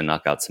 all right, I'm going to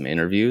knock out some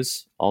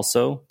interviews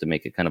also to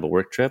make it kind of a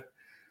work trip.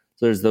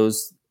 So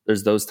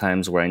there's those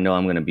times where I know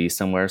I'm going to be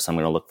somewhere. So I'm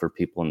going to look for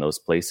people in those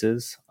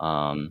places.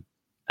 And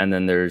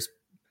then there's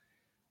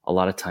a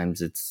lot of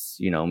times it's,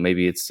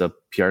 maybe it's a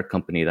PR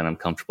company that I'm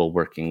comfortable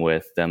working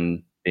with,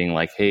 them being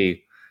like,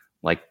 hey,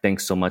 like,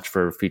 thanks so much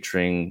for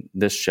featuring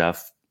this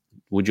chef.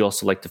 Would you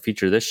also like to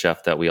feature this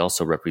chef that we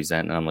also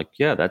represent? And I'm like,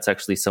 yeah, that's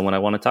actually someone I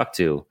want to talk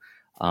to.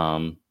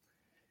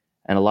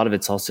 And a lot of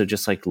it's also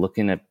just like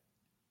looking at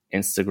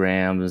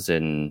Instagrams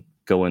and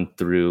going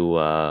through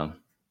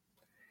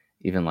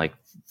even like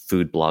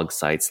food blog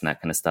sites and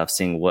that kind of stuff,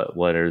 seeing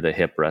what are the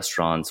hip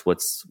restaurants,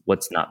 what's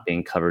not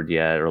being covered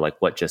yet, or like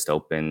what just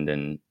opened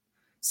and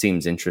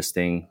seems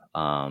interesting.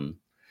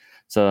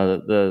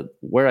 So the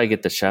where I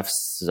get the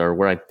chefs or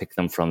where I pick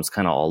them from is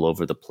kind of all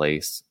over the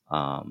place.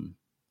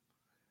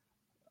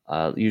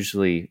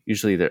 Usually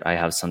I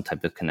have some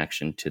type of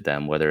connection to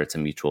them, whether it's a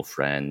mutual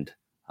friend.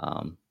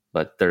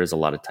 But there's a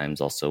lot of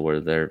times also where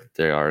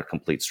they are a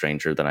complete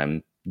stranger that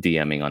I'm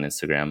DMing on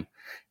Instagram.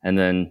 And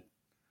then,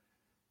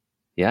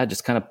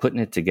 just kind of putting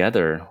it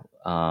together.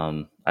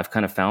 I've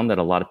kind of found that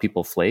a lot of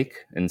people flake.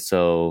 And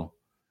so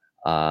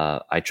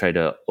I try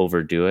to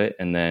overdo it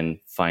and then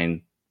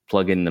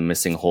plug in the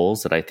missing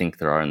holes that I think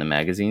there are in the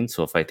magazine.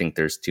 So if I think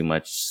there's too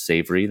much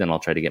savory, then I'll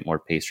try to get more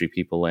pastry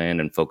people in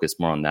and focus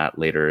more on that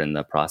later in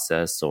the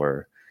process.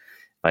 Or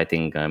if I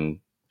think I'm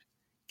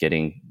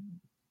getting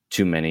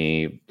too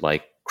many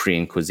like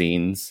Korean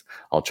cuisines,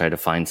 I'll try to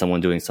find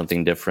someone doing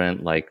something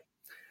different, like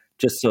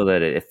just so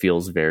that it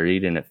feels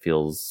varied and it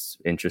feels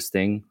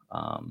interesting.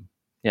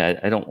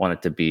 I don't want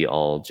it to be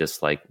all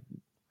just like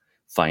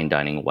fine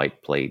dining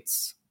white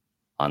plates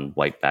on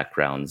white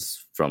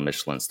backgrounds from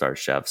Michelin star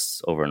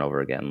chefs over and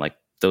over again. Like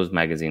those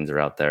magazines are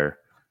out there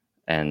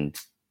and,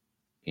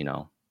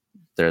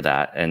 they're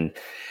that. And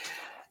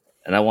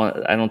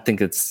I don't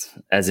think it's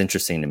as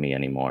interesting to me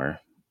anymore.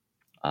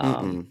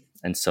 And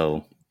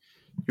so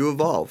you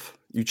evolve.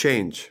 You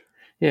change.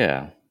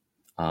 Yeah.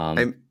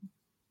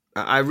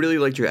 I really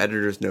liked your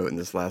editor's note in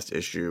this last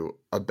issue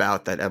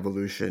about that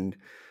evolution,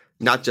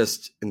 not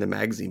just in the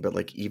magazine, but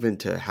like even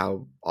to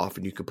how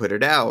often you could put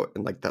it out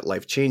and like that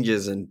life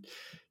changes. And,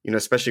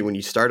 especially when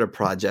you start a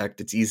project,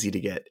 it's easy to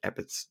get,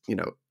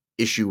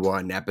 issue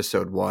 1,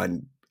 episode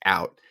 1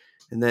 out.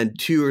 And then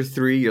 2 or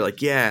 3, you're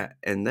like, yeah.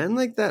 And then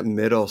like that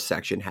middle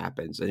section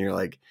happens and you're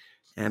like,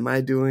 am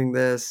I doing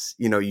this?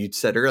 You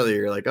said earlier,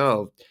 you're like,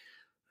 oh,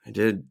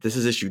 this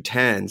is issue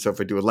 10. So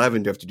if I do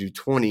 11, do I have to do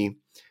 20?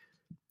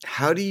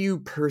 How do you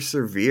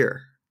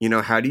persevere?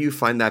 How do you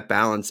find that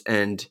balance?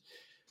 And,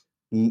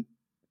 do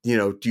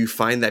you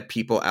find that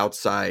people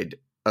outside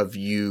of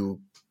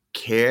you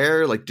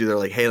care? Like, do they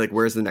like, hey, like,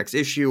 where's the next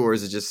issue? Or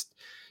is it just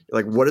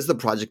like, what does the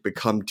project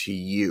become to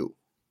you?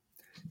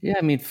 Yeah.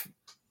 I mean,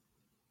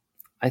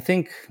 I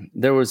think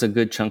there was a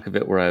good chunk of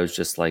it where I was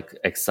just like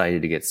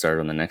excited to get started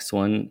on the next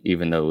one,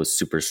 even though it was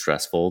super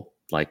stressful.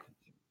 Like,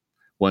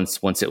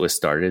 once it was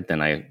started,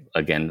 then I,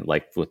 again,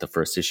 like with the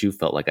first issue,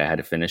 felt like I had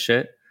to finish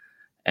it.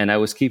 And I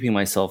was keeping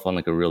myself on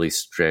like a really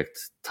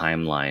strict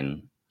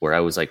timeline where I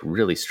was like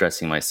really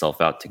stressing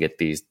myself out to get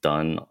these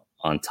done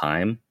on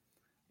time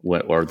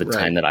or the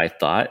time that I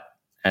thought.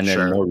 And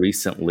then more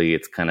recently,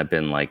 it's kind of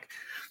been like,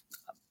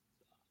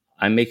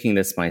 I'm making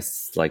this I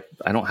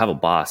don't have a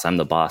boss. I'm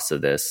the boss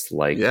of this.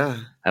 Like, I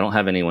don't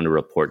have anyone to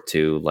report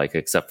to, like,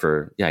 except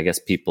for, I guess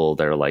people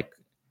that are like,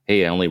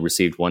 hey, I only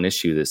received 1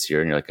 issue this year.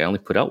 And you're like, I only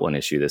put out 1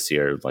 issue this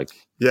year. Like,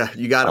 yeah,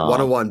 you got it.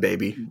 101,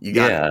 baby. You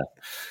got it.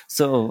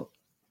 So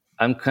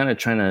I'm kind of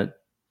trying to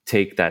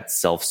take that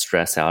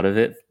self-stress out of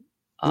it.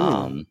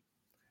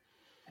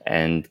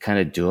 And kind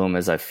of do them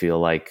as I feel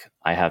like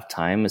I have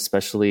time,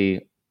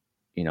 especially,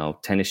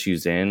 10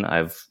 issues in,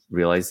 I've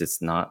realized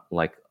it's not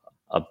like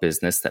a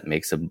business that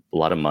makes a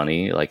lot of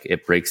money. Like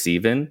it breaks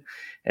even.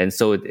 And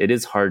so it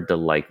is hard to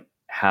like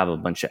have a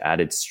bunch of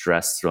added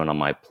stress thrown on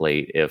my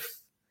plate if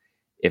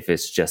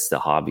it's just a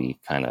hobby,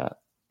 kind of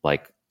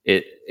like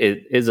it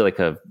is like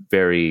a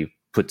very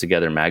put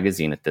together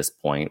magazine at this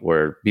point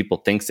where people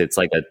thinks it's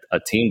like a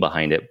team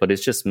behind it, but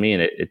it's just me.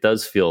 And it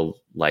does feel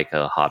like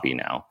a hobby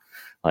now.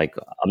 Like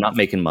I'm not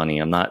making money.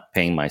 I'm not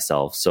paying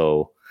myself.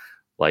 So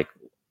like,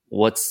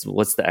 what's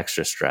the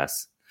extra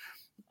stress?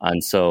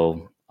 And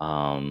so,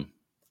 I'm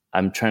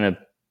trying to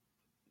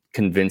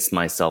convince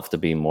myself to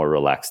be more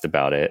relaxed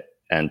about it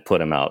and put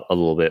them out a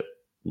little bit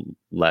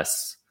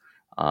less,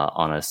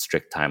 on a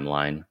strict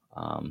timeline.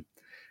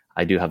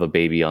 I do have a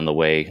baby on the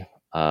way.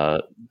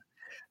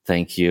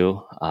 Thank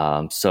you.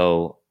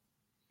 So,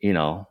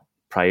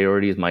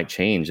 priorities might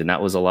change. And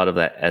that was a lot of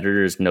that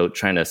editor's note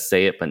trying to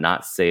say it, but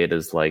not say it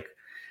as like,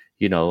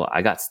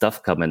 I got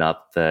stuff coming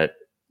up that,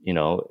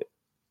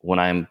 when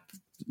I'm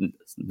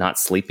not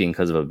sleeping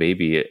because of a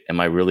baby, am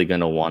I really going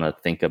to want to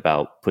think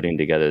about putting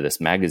together this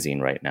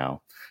magazine right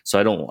now? So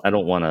I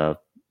don't want to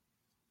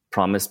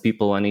promise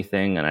people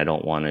anything. And I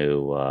don't want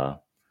to,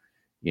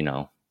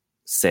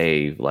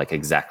 say like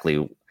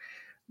exactly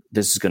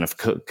this is going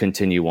to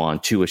continue on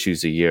 2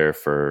 issues a year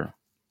for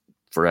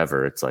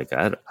forever. It's like,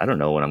 I don't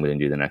know when I'm going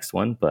to do the next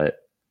one, but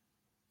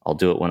I'll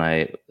do it when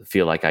I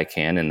feel like I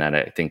can and that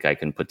I think I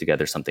can put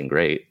together something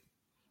great.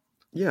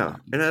 Yeah.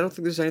 And I don't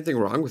think there's anything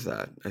wrong with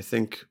that. I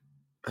think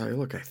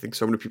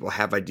so many people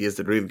have ideas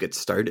that don't even get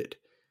started.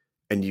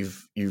 And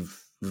you've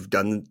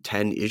done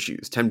 10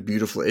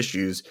 beautiful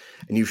issues,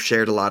 and you've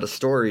shared a lot of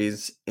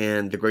stories.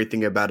 And the great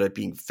thing about it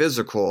being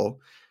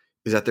physical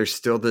is that there's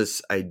still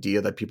this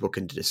idea that people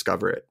can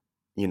discover it.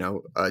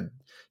 A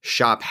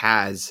shop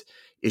has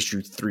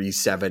issue 3,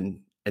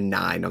 7, and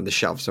 9 on the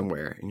shelf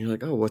somewhere. And you're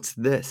like, oh, what's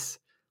this?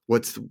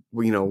 What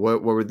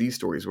were these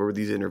stories? What were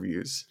these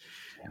interviews?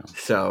 Yeah.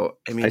 So,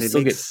 I mean, I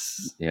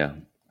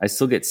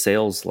still get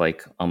sales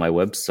like on my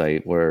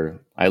website where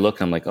I look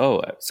and I'm like,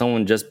 oh,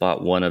 someone just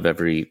bought one of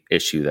every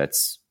issue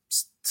that's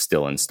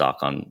still in stock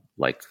on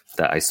like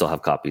that I still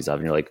have copies of.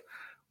 And you're like,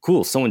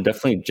 cool, someone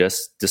definitely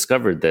just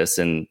discovered this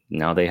and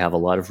now they have a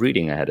lot of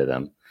reading ahead of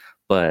them.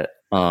 But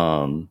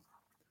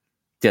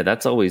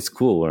that's always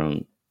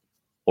cool.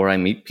 Or I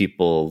meet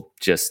people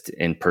just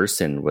in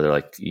person where they're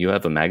like, you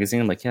have a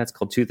magazine? I'm like, yeah, it's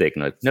called Toothache.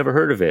 And I'm like, never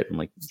heard of it. I'm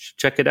like,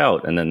 check it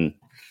out. And then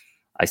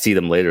I see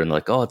them later and they're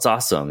like, oh, it's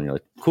awesome. And you're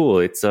like, cool.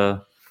 It's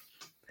cool.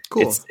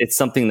 It's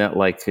something that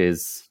like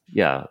is,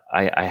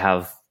 I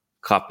have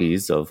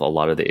copies of a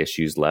lot of the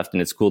issues left,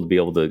 and it's cool to be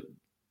able to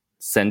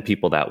send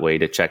people that way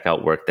to check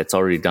out work that's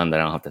already done that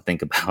I don't have to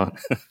think about.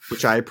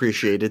 Which I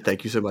appreciated.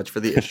 Thank you so much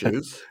for the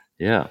issues.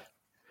 Yeah.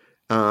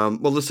 Well,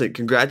 listen,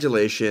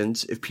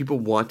 congratulations. If people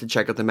want to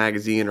check out the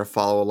magazine or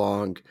follow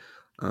along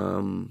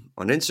on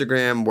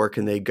Instagram, where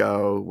can they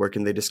go? Where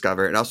can they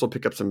discover? And also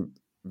pick up some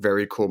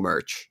very cool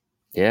merch.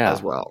 Yeah.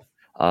 As well.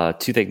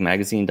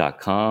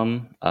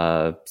 Toothachemagazine.com.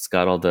 It's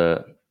got all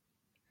the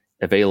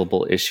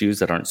available issues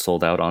that aren't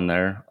sold out on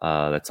there.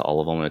 That's all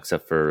of them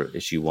except for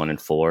issue 1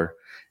 and 4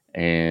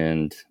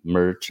 and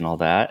merch and all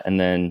that. And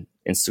then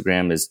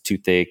Instagram is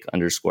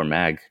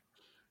toothache_mag.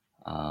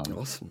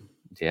 Awesome.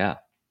 Yeah.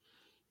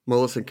 Well,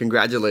 listen,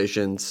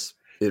 congratulations.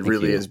 It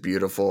really is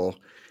beautiful.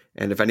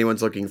 And if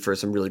anyone's looking for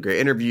some really great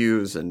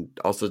interviews and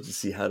also to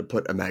see how to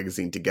put a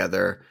magazine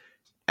together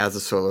as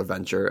a solo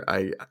venture,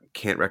 I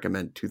can't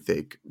recommend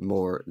Toothache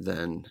more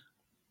than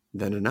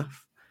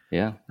enough.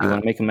 Yeah. You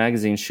want to make a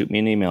magazine, shoot me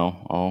an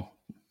email.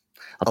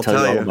 I'll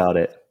tell you all about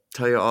it.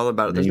 Tell you all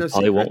about it. There's you no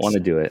probably secrets. Won't want to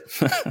do it.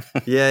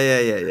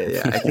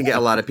 Yeah. I think a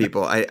lot of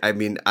people, I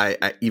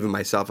even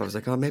myself, I was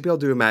like, oh, maybe I'll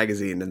do a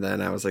magazine. And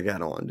then I was like, I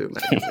don't want to do a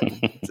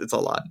magazine. It's a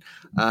lot.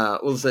 Well,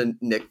 listen,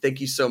 Nick, thank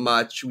you so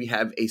much. We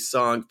have a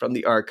song from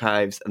the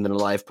archives and then a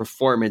live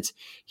performance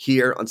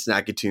here on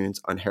Snacky Tunes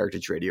on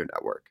Heritage Radio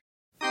Network.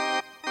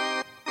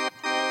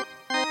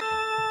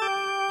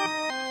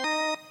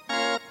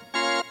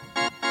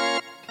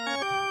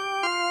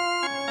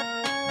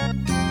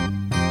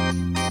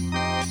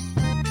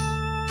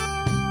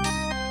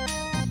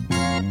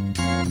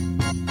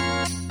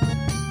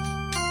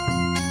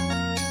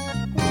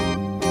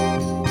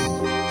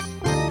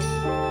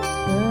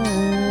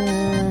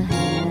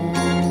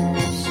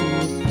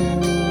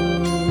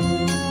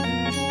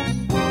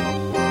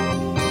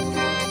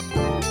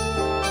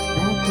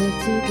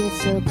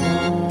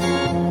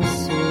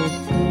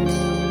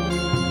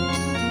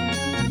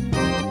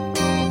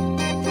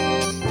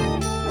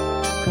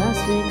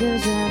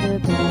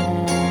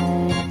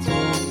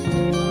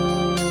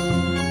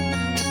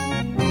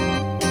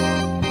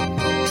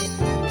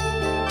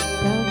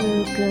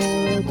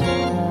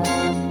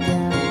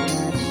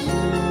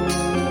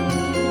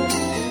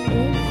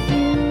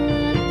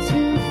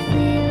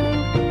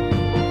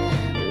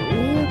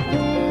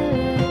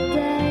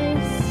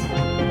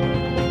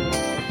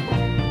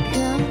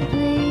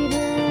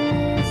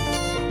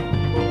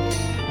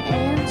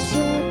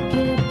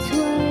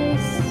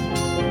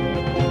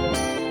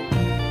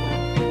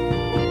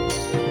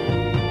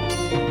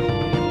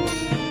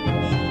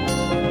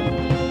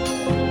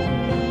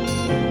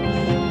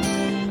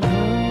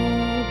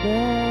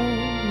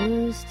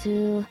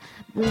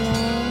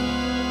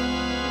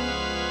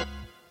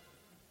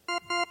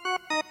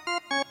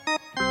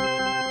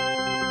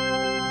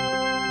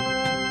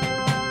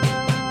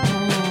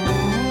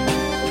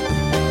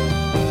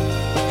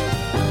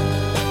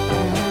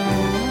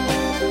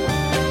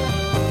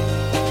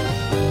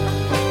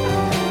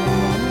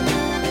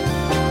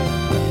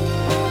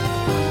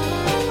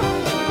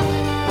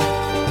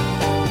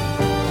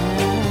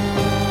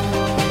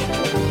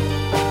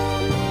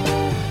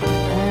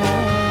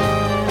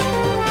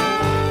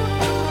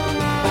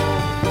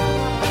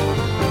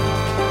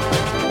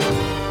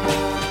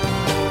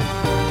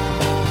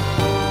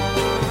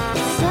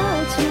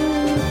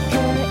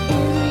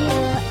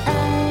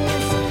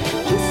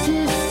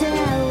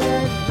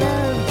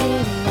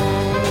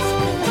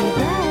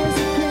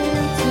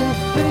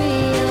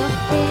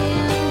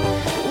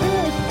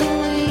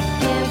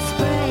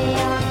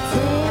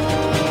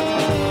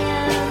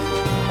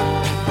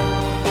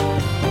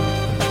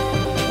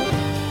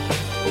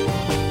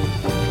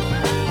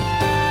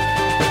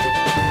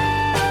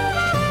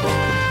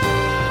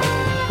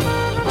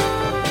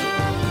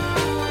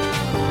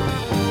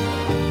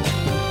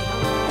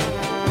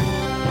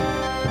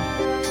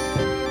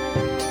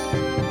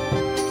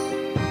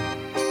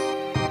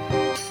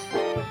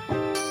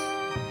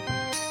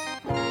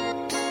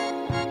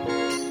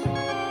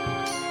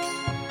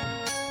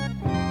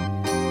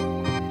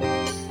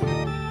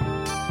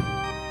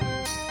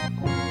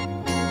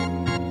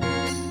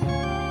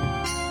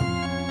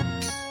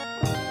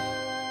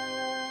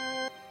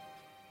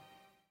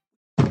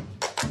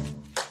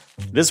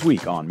 This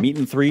week on Meat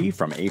and Three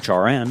from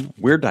HRN,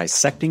 we're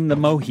dissecting the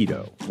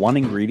mojito, one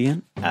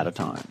ingredient at a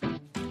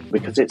time.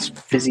 Because it's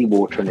fizzy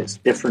water and it's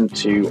different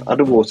to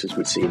other waters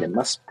we've seen, it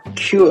must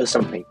cure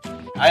something.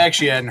 I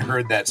actually hadn't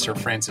heard that Sir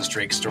Francis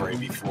Drake story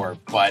before,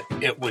 but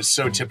it was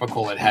so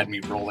typical it had me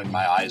rolling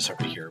my eyes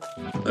over here.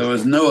 There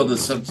was no other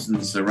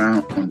substance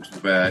around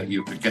where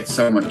you could get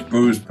so much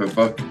booze per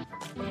book.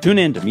 Tune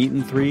in to Meat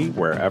and Three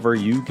wherever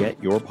you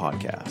get your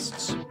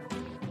podcasts.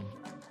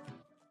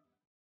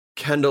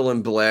 Kendall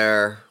and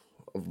Blair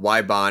of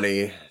Why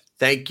Bonnie,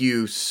 thank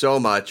you so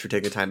much for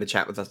taking the time to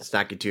chat with us at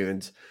Snacky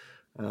Tunes.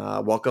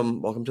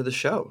 Welcome to the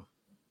show.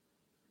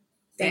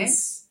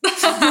 Thanks.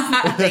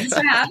 Thanks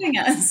for having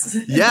us.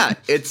 Yeah,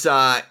 it's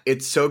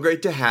so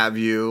great to have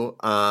you.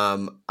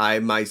 I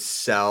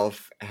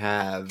myself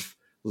have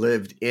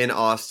lived in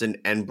Austin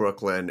and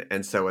Brooklyn,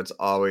 and so it's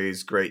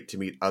always great to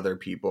meet other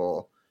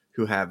people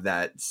who have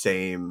that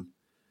same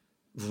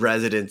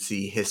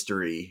residency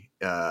history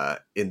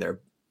in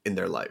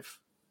their life.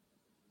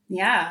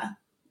 Yeah,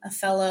 a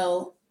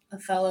fellow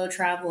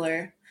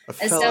traveler. It's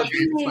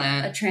definitely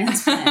a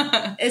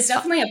transplant. It's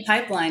definitely a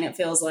pipeline, it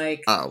feels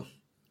like. Oh,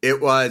 it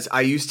was.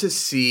 I used to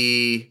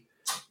see,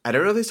 I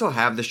don't know if they still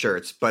have the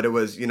shirts, but it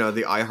was,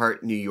 the I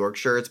Heart New York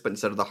shirts, but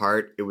instead of the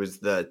heart, it was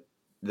the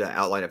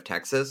outline of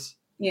Texas.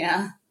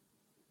 Yeah.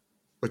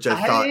 Which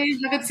I thought. I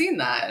haven't seen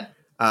that.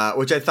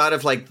 Which I thought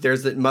of like, there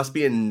must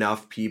be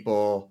enough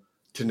people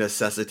to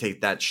necessitate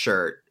that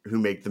shirt who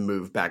make the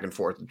move back and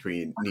forth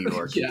between New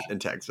York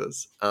and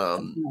Texas. But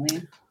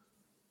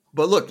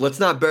look, let's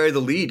not bury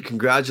the lead.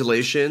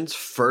 Congratulations.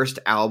 First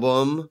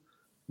album,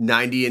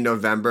 90 in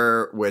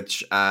November,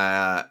 which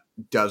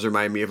does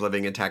remind me of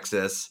living in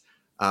Texas.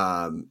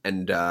 How's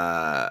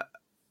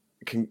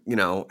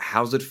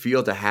it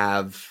feel to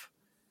have,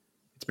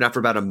 it's been out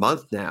for about a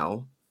month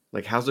now.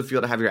 Like, how's it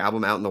feel to have your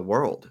album out in the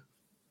world?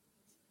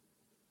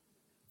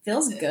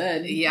 Feels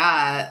good.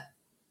 Yeah,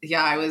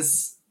 I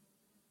was,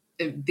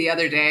 the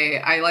other day,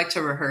 I like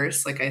to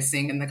rehearse, like I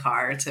sing in the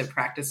car to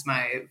practice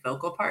my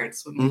vocal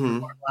parts when we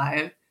perform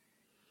live.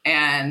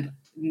 And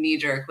knee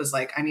jerk was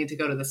like, I need to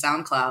go to the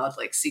SoundCloud,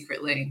 like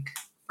secret link.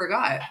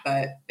 Forgot,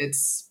 but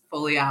it's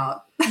fully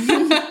out.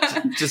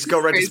 Just go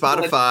right to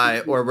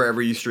Spotify or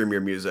wherever you stream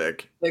your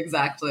music.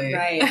 Exactly.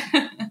 Right.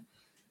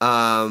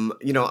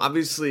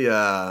 Obviously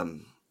a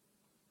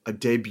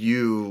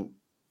debut,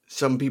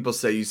 some people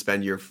say you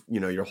spend your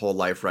whole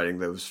life writing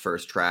those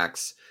first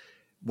tracks.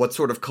 What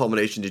sort of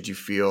culmination did you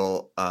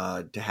feel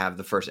to have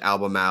the first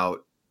album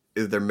out?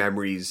 Is there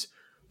memories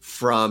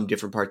from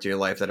different parts of your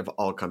life that have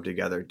all come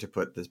together to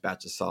put this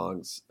batch of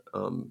songs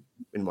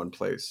in one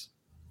place?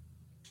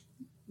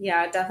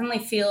 Yeah, it definitely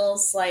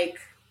feels like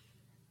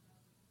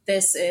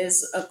this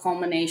is a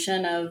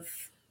culmination of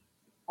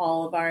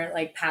all of our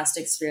like past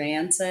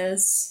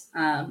experiences.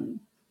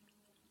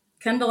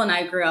 Kendall and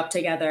I grew up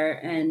together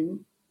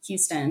in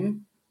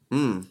Houston,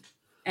 and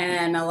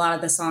a lot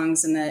of the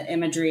songs and the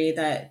imagery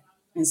that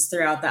is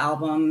throughout the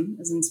album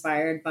is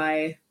inspired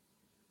by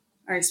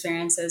our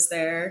experiences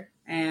there.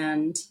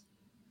 And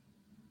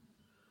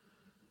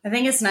I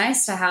think it's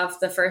nice to have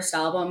the first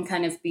album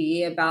kind of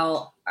be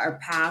about our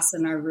past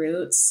and our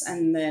roots,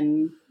 and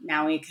then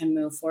now we can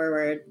move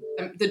forward.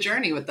 The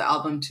journey with the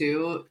album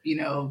too,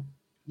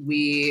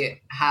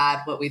 we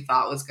had what we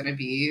thought was going to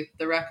be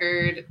the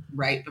record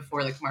right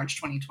before like March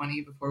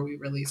 2020, before we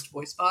released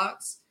Voice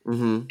Box.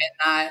 And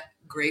that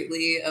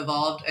greatly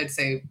evolved. I'd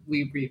say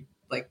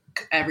like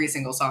every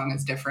single song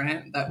is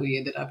different that we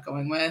ended up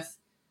going with.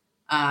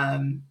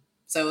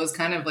 So it was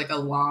kind of like a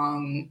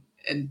long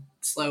and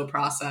slow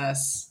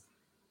process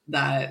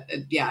that,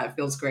 it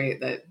feels great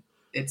that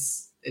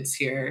it's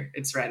here.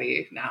 It's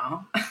ready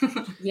now.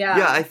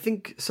 Yeah. I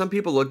think some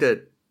people looked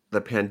at the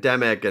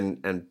pandemic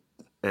and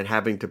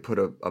having to put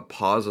a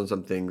pause on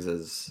some things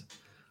as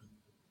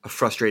a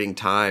frustrating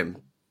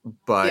time,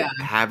 but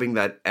having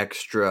that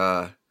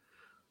extra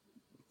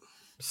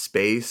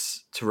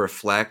space to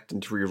reflect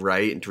and to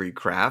rewrite and to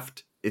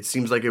recraft, it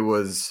seems like it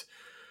was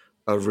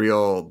a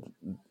real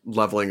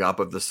leveling up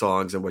of the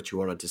songs and what you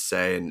wanted to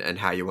say and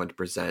how you want to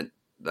present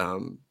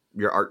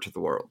your art to the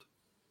world.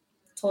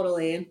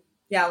 Totally.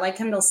 Yeah, like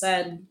Kendall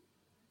said,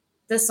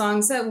 the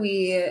songs that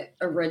we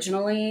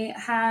originally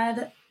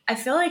had, I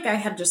feel like I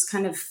had just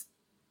kind of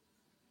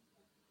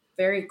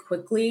very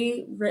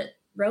quickly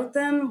wrote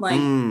them. Like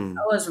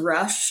I was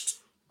rushed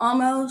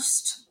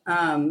almost.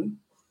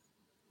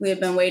 We had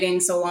been waiting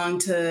so long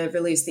to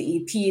release the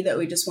EP that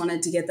we just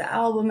wanted to get the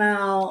album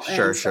out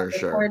and start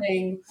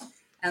recording.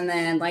 And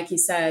then, like you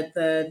said,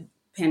 the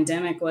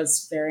pandemic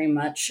was very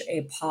much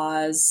a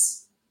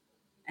pause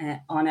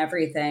on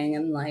everything.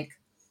 And like,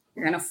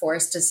 you're kind of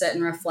forced to sit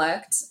and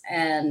reflect.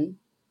 And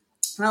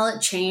well, it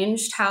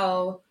changed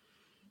how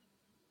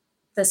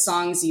the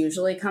songs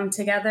usually come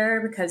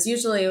together, because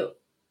usually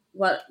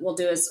what we'll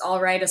do is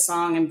I'll write a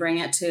song and bring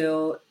it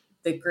to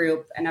the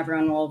group and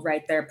everyone will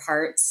write their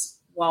parts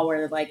while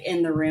we're like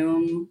in the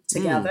room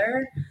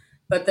together.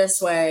 But this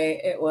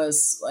way it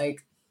was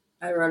like,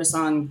 I wrote a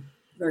song,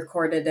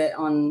 recorded it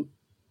on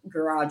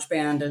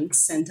GarageBand and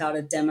sent out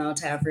a demo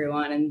to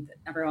everyone, and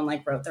everyone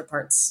like wrote their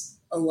parts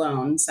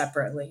alone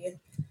separately.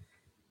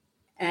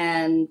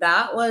 And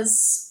that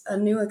was a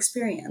new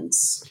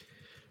experience.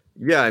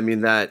 Yeah, I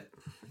mean that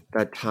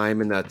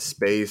time and that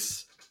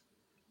space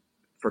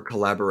for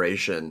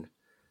collaboration,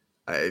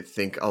 I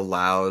think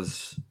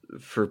allows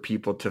for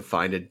people to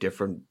find a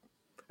different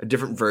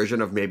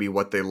version of maybe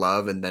what they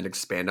love and then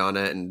expand on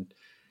it. And,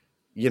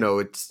 you know,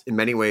 it's in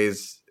many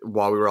ways,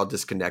 while we were all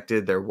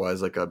disconnected, there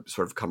was like a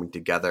sort of coming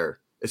together,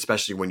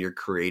 especially when you're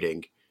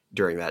creating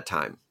during that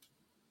time.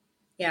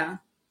 Yeah.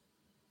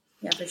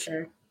 Yeah, for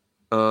sure.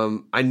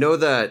 I know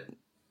that,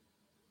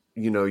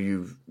 you know,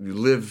 you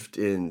lived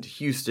in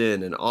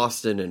Houston and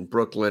Austin and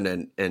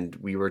Brooklyn, and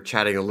we were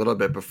chatting a little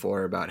bit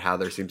before about how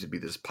there seems to be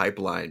this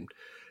pipeline,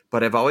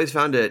 but I've always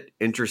found it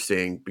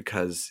interesting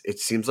because it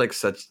seems like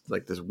such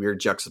like this weird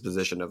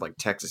juxtaposition of like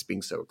Texas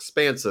being so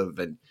expansive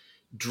and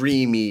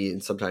dreamy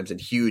and sometimes and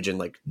huge and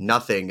like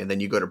nothing. And then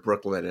you go to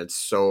Brooklyn and it's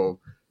so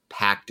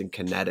packed and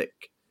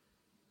kinetic.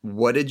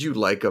 What did you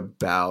like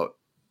about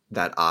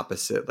that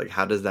opposite? Like,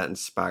 how does that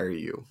inspire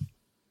you?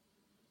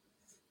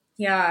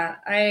 Yeah,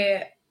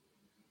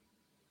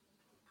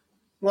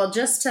 well,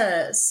 just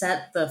to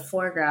set the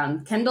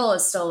foreground, Kendall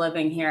is still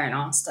living here in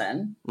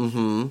Austin.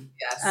 Mm-hmm.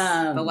 Yes,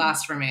 the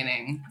last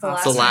remaining.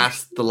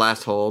 The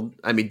last hold.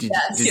 I mean, did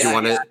you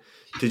want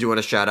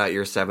to shout out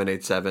your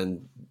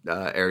 787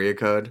 area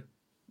code?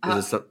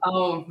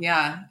 Oh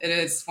yeah, it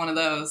is one of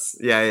those.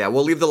 Yeah.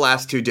 We'll leave the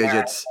last two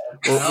digits.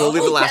 We'll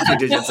leave the last two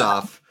digits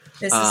off.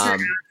 This is her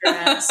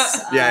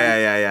address.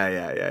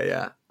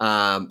 Yeah.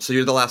 So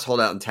you're the last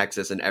holdout in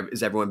Texas, and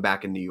is everyone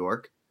back in New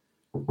York?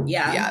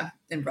 Yeah,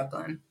 in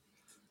Brooklyn.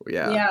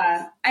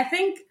 Yeah. I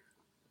think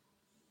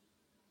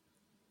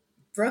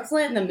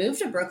the move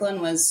to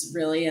Brooklyn was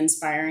really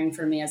inspiring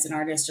for me as an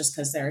artist, just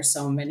because there are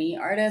so many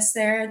artists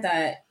there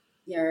that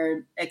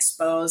you're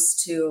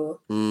exposed to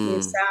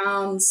new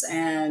sounds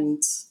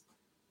and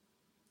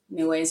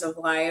new ways of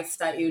life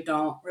that you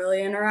don't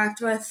really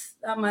interact with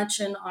that much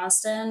in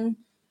Austin.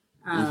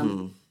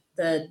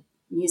 The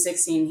music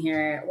scene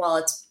here, while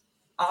it's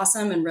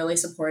awesome and really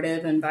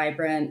supportive and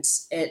vibrant,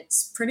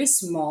 it's pretty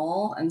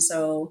small. And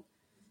so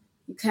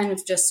you kind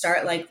of just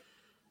start like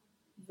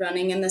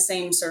running in the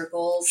same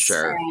circles.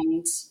 Sure.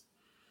 And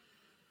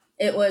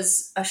it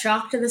was a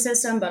shock to the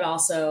system, but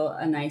also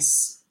a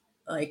nice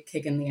like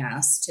kick in the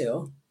ass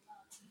too.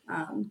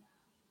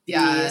 Be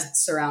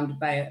surrounded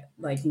by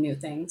like new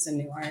things and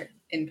new art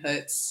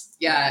inputs.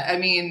 Yeah. I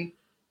mean,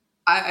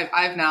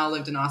 I've now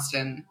lived in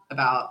Austin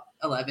about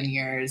 11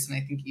 years, and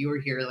I think you were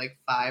here like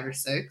 5 or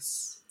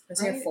 6. I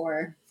was here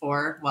 4.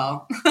 4.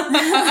 Well,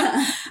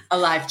 a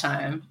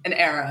lifetime, an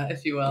era,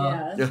 if you will.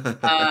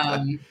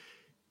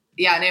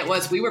 Yeah.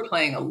 And we were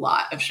playing a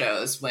lot of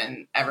shows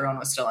when everyone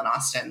was still in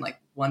Austin, like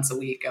once a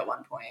week at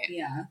one point.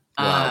 Yeah.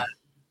 Wow.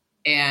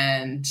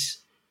 And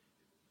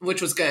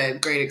which was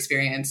good, great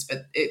experience,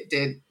 but it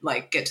did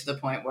like get to the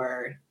point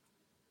where,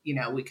 you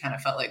know, we kind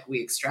of felt like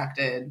we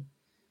extracted,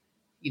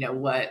 you know,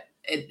 what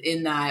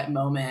in that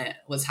moment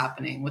was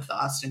happening with the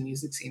Austin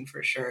music scene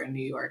for sure. And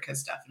New York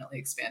has definitely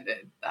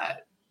expanded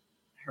that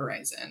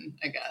horizon,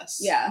 I guess.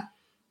 Yeah.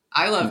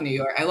 I love New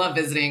York. I love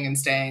visiting and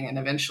staying, and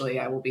eventually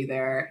I will be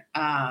there.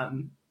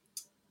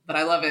 But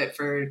I love it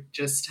for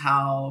just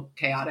how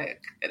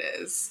chaotic it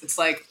is. It's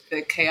like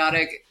the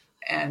chaotic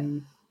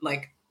and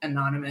like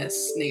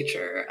anonymous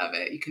nature of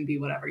it. You can be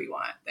whatever you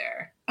want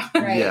there.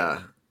 Right.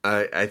 Yeah.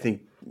 I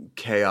think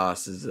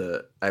chaos is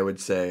I would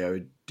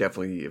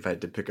definitely, if I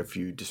had to pick a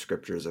few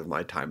descriptors of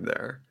my time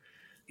there,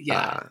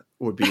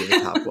 would be the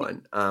top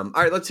one. All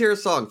right, let's hear a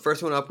song.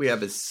 First one up we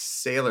have is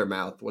Sailor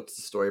Mouth. What's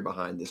the story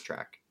behind this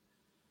track?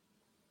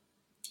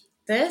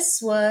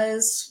 This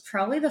was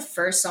probably the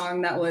first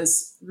song that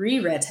was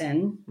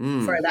rewritten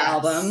for the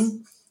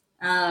album.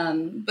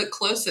 But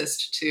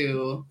closest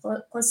to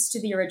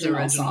the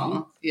original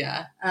song.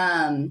 Yeah.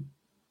 I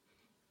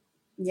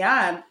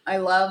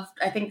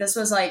think this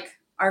was like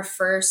our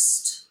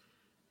first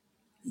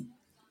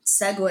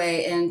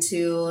segue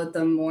into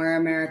the more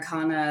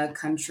Americana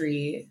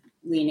country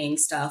leaning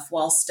stuff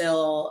while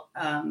still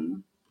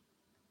kind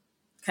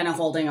of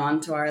holding on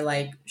to our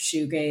like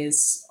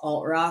shoegaze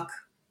alt rock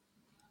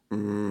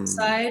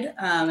side.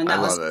 And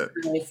that was a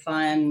really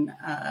fun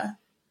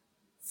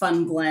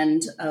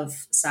blend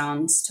of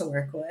sounds to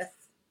work with.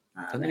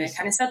 And it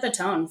kind of set the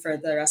tone for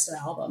the rest of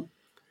the album.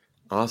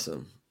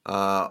 Awesome.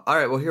 All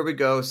right, well, here we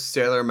go.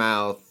 Sailor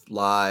Mouth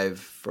live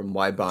from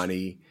Y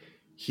Bonnie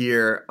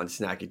here on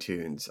Snacky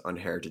Tunes on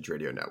Heritage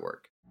Radio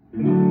Network.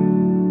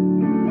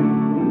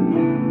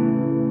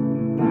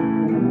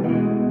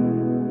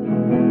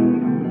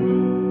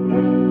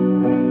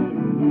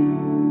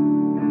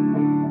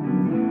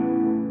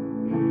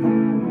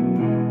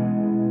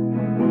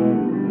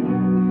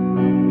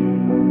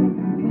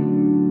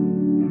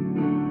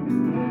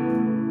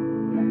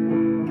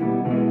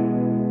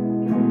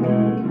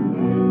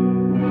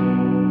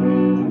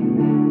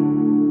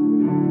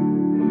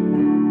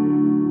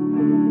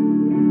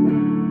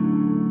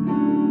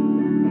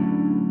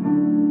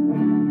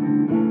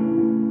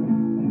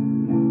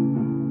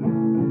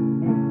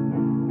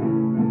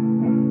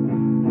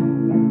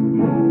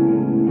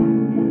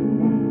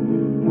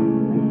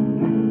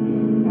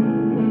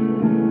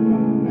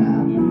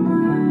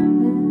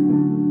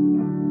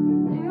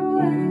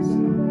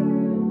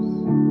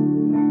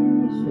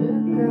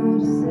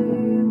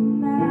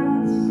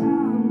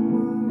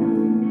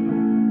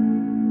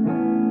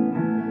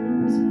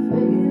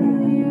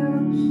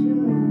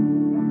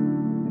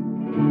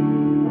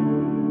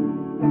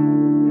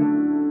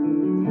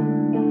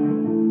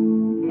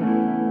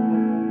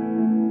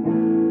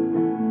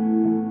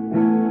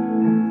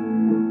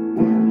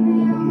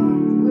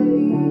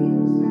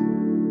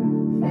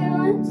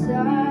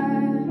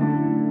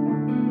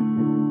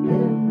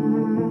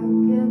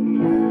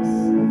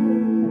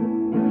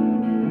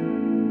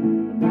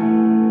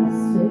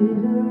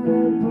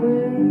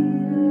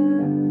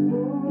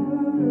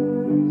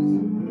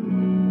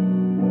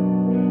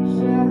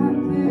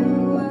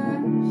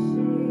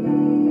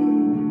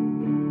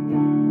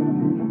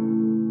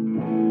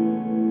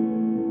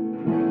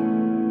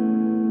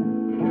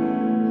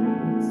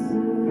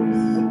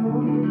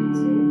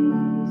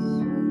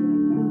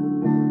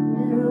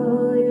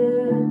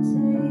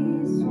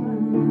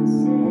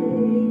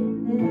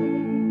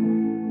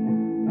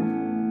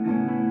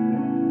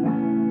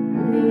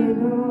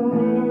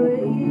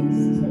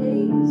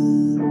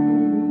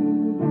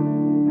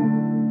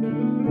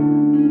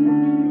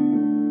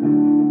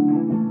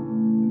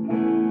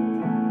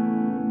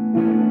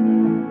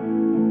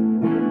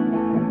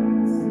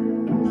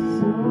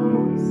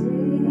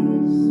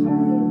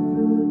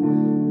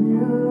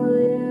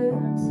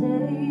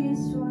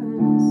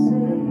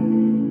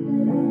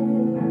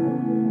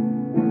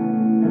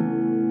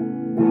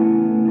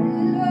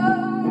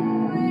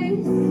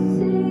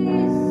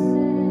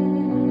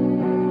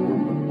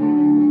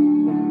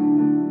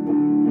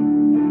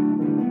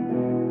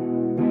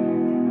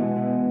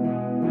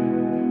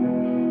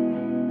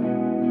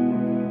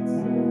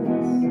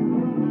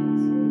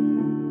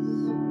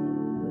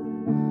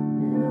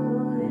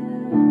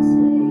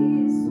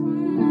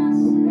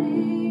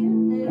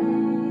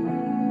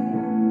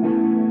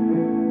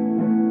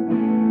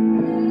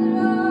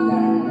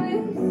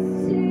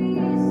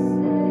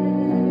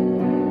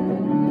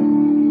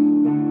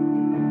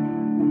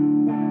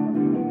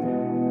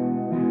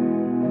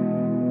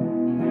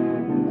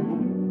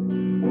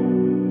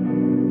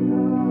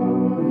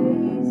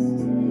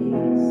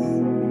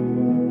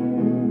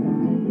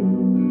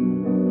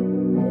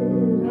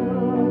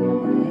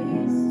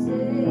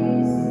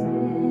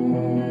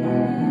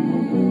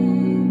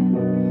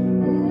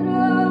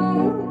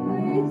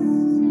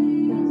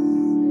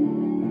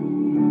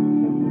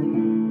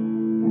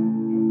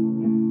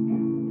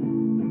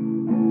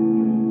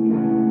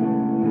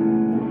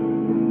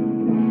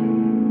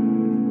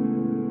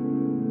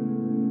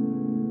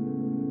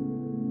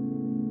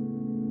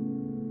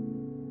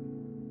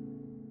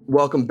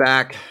 Welcome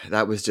back.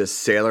 That was just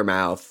Sailor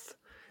Mouth,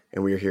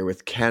 and we are here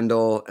with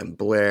Kendall and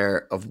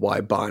Blair of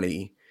Why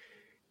Bonnie.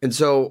 And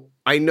so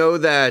I know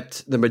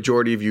that the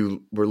majority of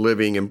you were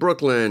living in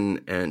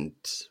Brooklyn and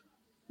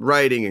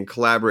writing and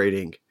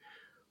collaborating,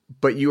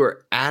 but you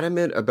are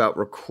adamant about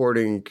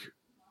recording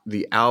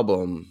the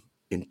album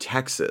in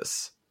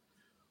Texas.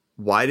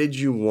 Why did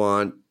you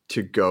want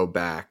to go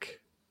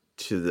back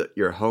to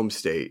your home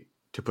state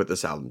to put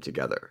this album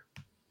together?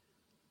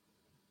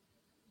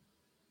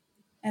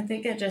 I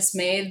think it just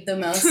made the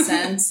most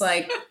sense.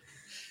 Like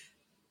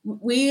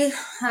we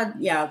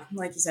had,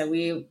 like you said,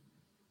 we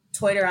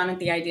toyed around with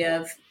the idea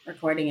of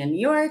recording in New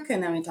York,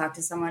 and then we talked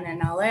to someone in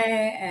LA.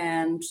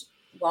 And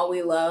while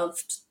we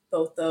loved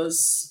both those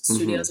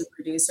studios and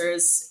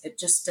producers, it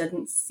just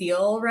didn't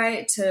feel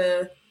right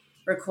to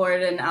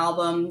record an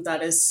album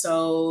that is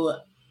so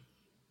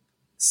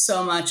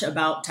much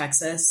about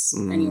Texas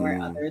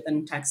anywhere other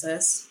than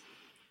Texas.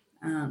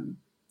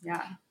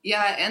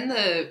 Yeah, and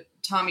the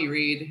Tommy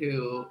Reed,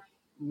 who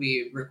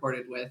we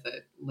recorded with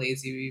at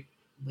Lazy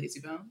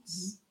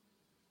Bones,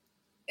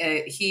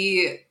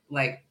 he,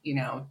 like, you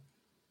know,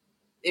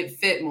 it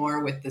fit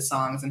more with the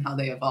songs and how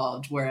they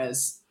evolved,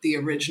 whereas the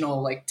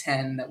original, like,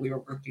 10 that we were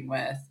working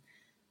with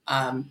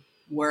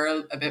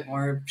were a bit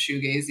more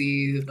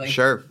shoegazy, like,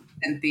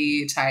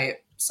 synthy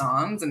type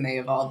songs, and they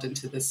evolved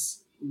into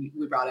this.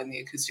 We brought in the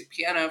acoustic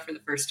piano for the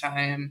first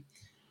time,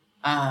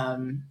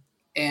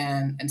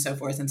 and so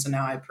forth. And so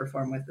now I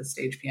perform with the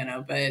stage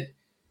piano. But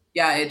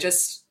yeah, it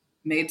just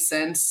made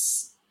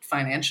sense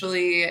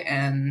financially.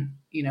 And,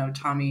 you know,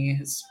 Tommy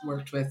has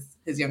worked with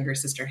his younger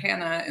sister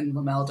Hannah in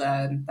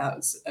Lamelda, and that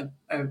was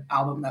an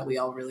album that we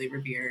all really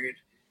revered.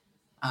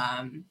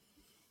 And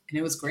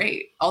it was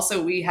great.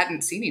 Also, we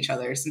hadn't seen each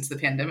other since the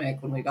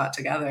pandemic when we got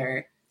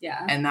together.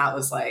 Yeah. And that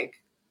was like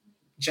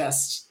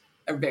just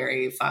a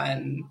very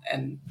fun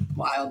and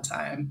wild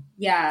time.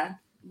 Yeah.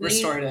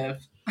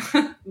 Restorative.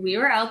 We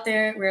were out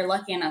there. We were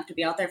lucky enough to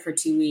be out there for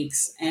 2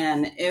 weeks,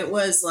 and it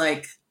was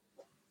like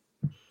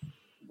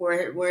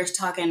we're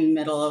talking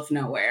middle of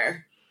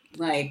nowhere,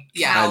 like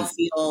cow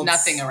fields,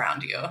 nothing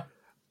around you.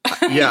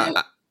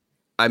 Yeah,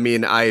 I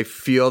mean, I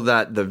feel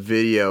that the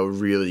video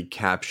really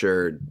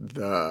captured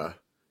the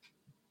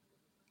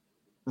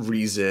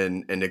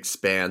reason and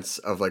expanse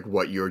of like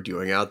what you're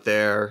doing out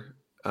there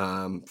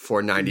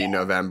for 90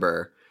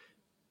 November.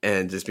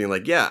 And just being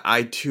like, yeah,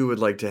 I too would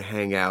like to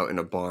hang out in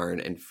a barn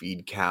and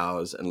feed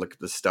cows and look at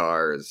the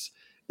stars,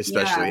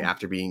 especially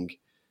after being,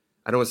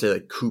 I don't want to say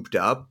like cooped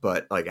up,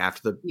 but like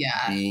after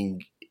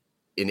being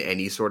in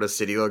any sort of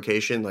city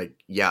location, like,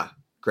 yeah,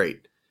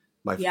 great.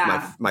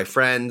 My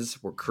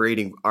friends were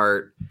creating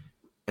art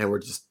and we're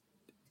just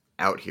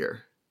out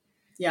here.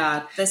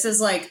 Yeah, this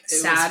is like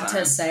sad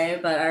to say,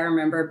 but I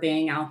remember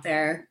being out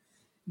there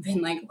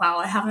being like, wow,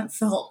 I haven't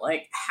felt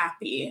like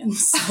happy in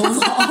so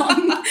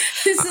long.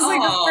 This is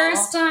like the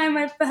first time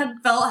I've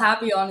felt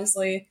happy,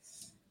 honestly,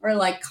 or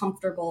like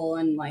comfortable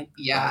and like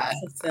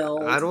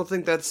fulfilled. I don't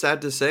think that's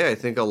sad to say. I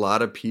think a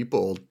lot of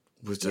people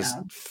was just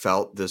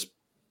felt this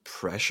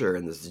pressure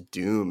and this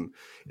doom,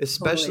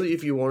 especially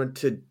if you wanted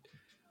to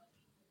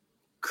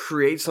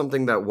create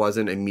something that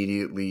wasn't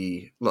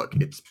immediately, look,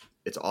 it's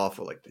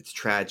awful, like it's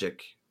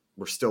tragic,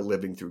 we're still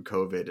living through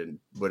COVID and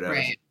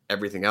whatever,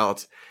 everything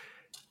else.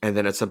 And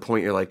then at some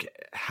point you're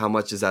like, how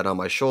much is that on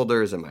my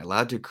shoulders? Am I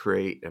allowed to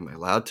create? Am I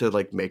allowed to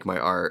like make my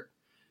art?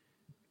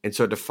 And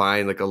so to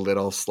find like a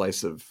little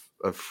slice of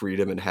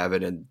freedom in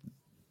heaven and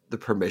the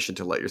permission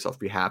to let yourself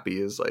be happy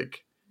is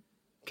like,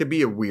 could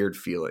be a weird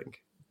feeling.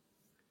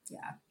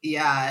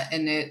 Yeah.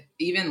 And it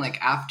even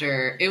like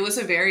after, it was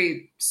a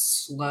very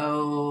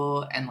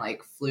slow and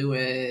like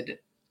fluid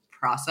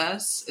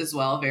process as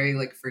well. Very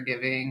like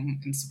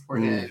forgiving and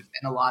supportive.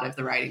 And a lot of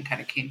the writing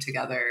kind of came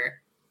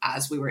together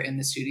as we were in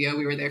the studio.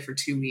 We were there for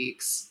 2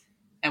 weeks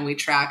and we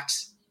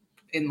tracked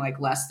in like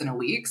less than a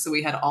week. So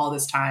we had all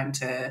this time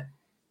to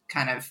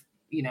kind of,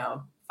 you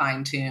know,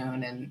 fine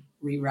tune and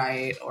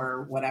rewrite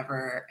or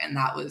whatever. And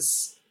that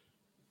was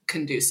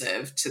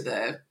conducive to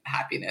the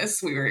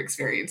happiness we were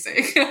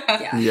experiencing.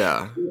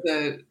 Yeah. It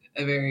was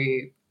a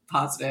very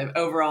positive,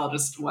 overall,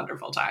 just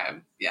wonderful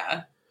time.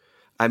 Yeah.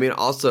 I mean,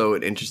 also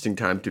an interesting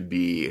time to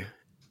be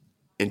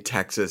in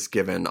Texas,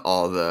 given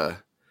all the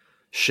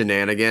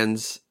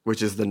shenanigans,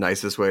 which is the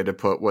nicest way to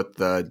put what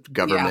the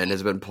government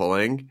has been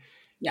pulling.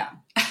 Yeah.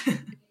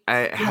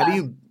 How do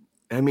you,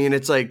 I mean,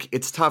 it's like,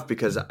 it's tough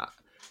because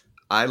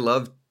I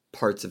love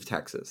parts of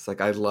Texas.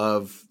 Like I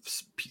love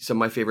some of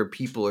my favorite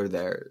people are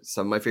there.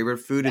 Some of my favorite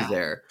food is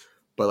there,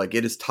 but like,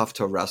 it is tough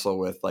to wrestle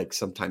with like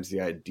sometimes the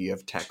idea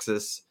of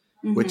Texas,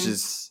 which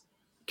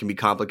can be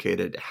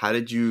complicated. How do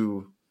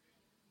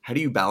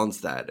you balance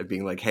that of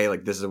being like, hey,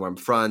 like this is where I'm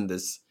from.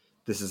 This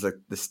is like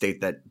the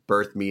state that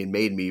birthed me and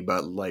made me,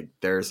 but like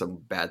there are some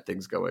bad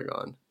things going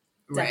on.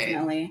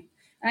 Definitely.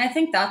 And I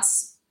think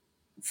that's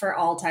for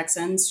all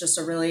Texans, just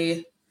a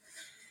really,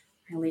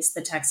 at least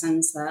the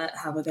Texans that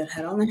have a good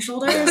head on their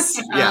shoulders.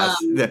 Yes.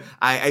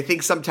 I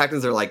think some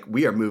Texans are like,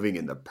 we are moving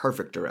in the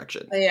perfect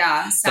direction.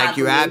 Yeah. Sadly. Thank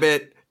you,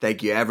 Abbott.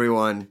 Thank you,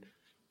 everyone.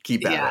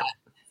 Keep at it.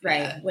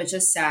 Right. Which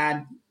is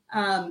sad.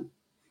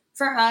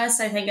 For us,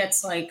 I think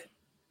it's like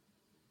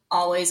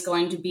always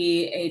going to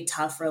be a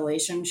tough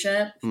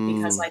relationship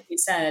because like you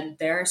said,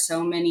 there are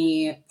so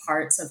many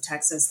parts of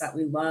Texas that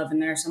we love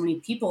and there are so many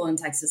people in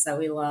Texas that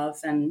we love,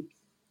 and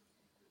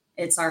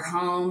it's our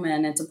home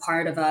and it's a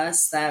part of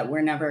us that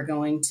we're never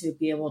going to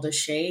be able to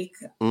shake.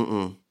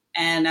 And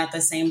at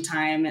the same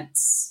time,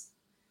 it's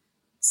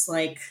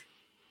like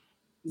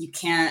you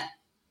can't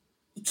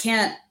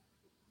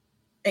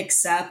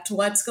accept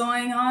what's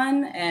going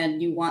on,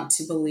 and you want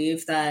to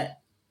believe that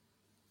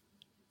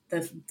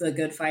the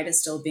good fight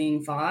is still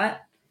being fought.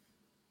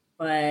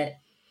 But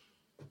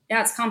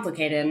yeah, it's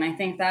complicated. And I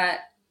think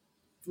that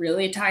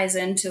really ties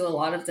into a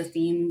lot of the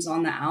themes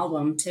on the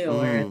album too,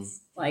 where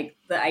it's like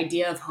the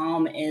idea of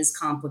home is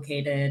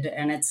complicated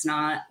and it's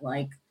not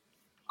like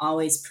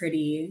always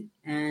pretty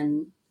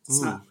and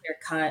it's not clear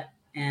cut,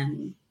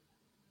 and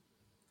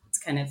it's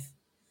kind of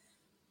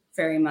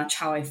very much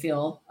how I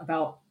feel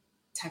about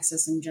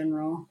Texas in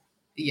general.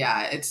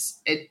 Yeah,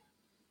 it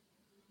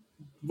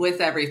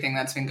with everything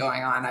that's been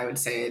going on, I would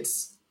say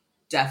it's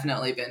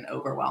definitely been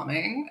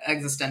overwhelming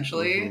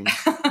existentially.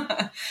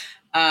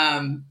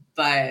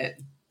 But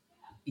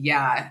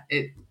yeah,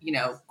 it, you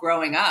know,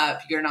 growing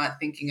up, you're not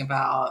thinking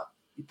about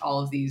all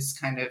of these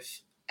kind of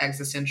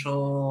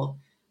existential,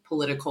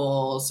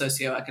 political,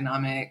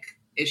 socioeconomic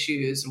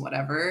issues and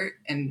whatever.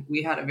 And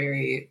we had a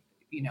very,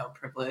 you know,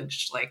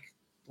 privileged, like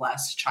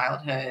blessed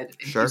childhood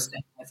in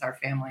Houston with our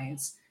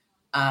families.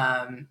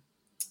 And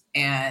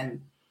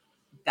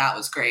that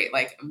was great.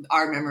 Like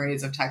our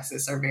memories of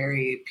Texas are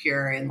very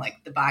pure, and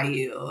like the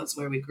Bayou is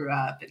where we grew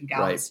up in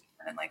Galveston,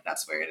 and like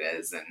that's where it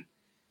is.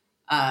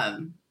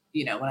 And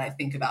you know, when I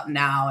think about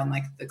now and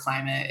like the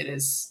climate, it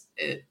is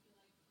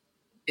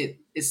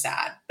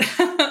sad.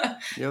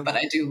 But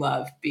I do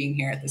love being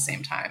here at the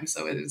same time.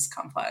 So it is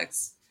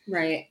complex.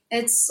 Right.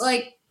 It's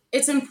like,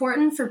 it's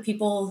important for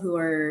people who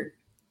are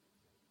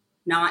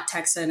not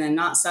Texan and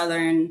not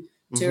Southern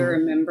to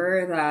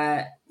remember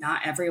that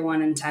not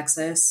everyone in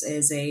Texas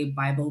is a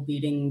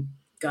Bible-beating,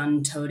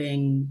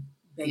 gun-toting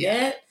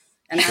bigot.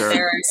 And that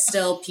there are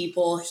still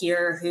people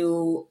here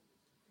who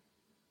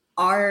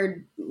are,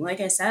 like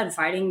I said,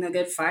 fighting the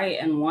good fight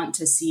and want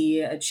to see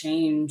a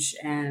change.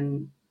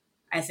 And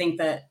I think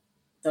that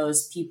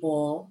those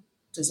people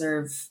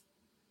deserve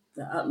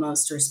the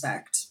utmost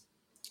respect.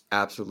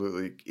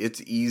 Absolutely.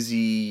 It's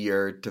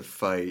easier to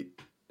fight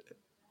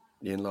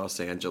in Los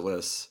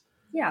Angeles.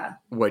 Yeah.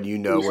 When you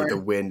know where the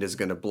wind is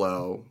going to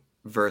blow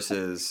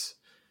versus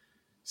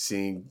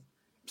seeing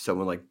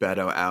someone like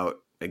Beto out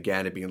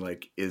again and being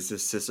like, is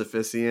this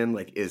Sisyphusian?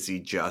 Like, is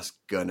he just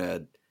going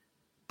to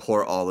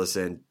pour all this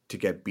in to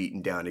get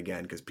beaten down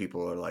again? Because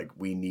people are like,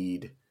 we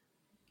need,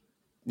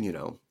 you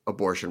know,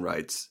 abortion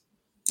rights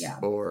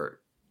or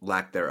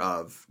lack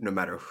thereof, no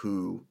matter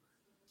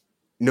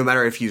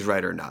if he's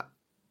right or not.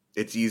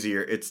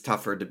 It's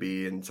tougher to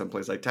be in some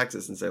place like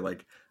Texas and say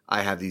like,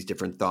 I have these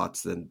different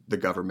thoughts than the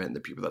government and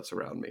the people that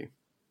surround me.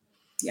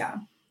 Yeah.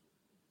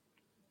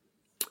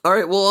 All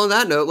right. Well, on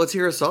that note, let's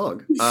hear a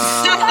song.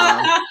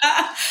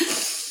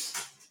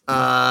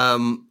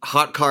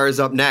 Hot Car is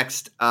up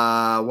next.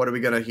 What are we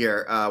going to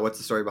hear? What's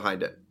the story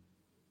behind it?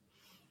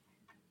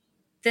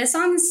 This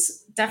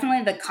song's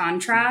definitely the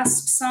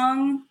contrast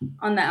song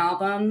on the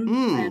album.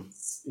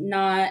 It's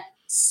not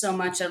so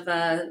much of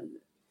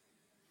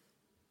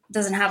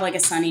doesn't have like a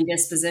sunny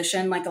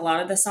disposition like a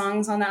lot of the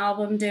songs on the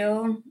album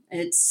do.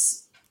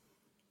 It's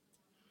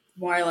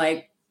more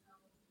like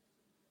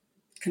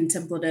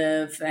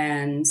contemplative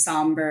and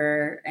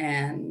somber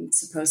and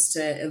supposed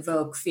to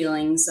evoke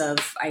feelings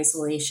of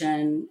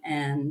isolation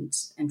and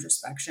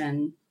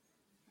introspection.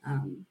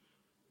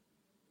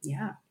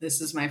 Yeah.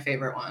 This is my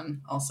favorite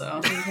one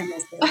also.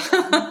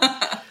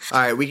 All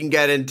right, we can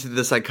get into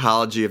the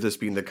psychology of this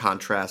being the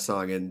contrast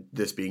song and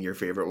this being your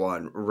favorite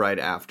one right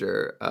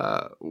after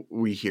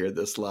we hear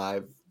this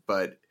live.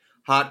 But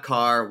Hot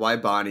Car, Why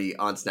Bonnie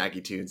on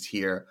Snacky Tunes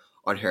here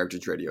on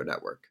Heritage Radio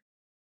Network.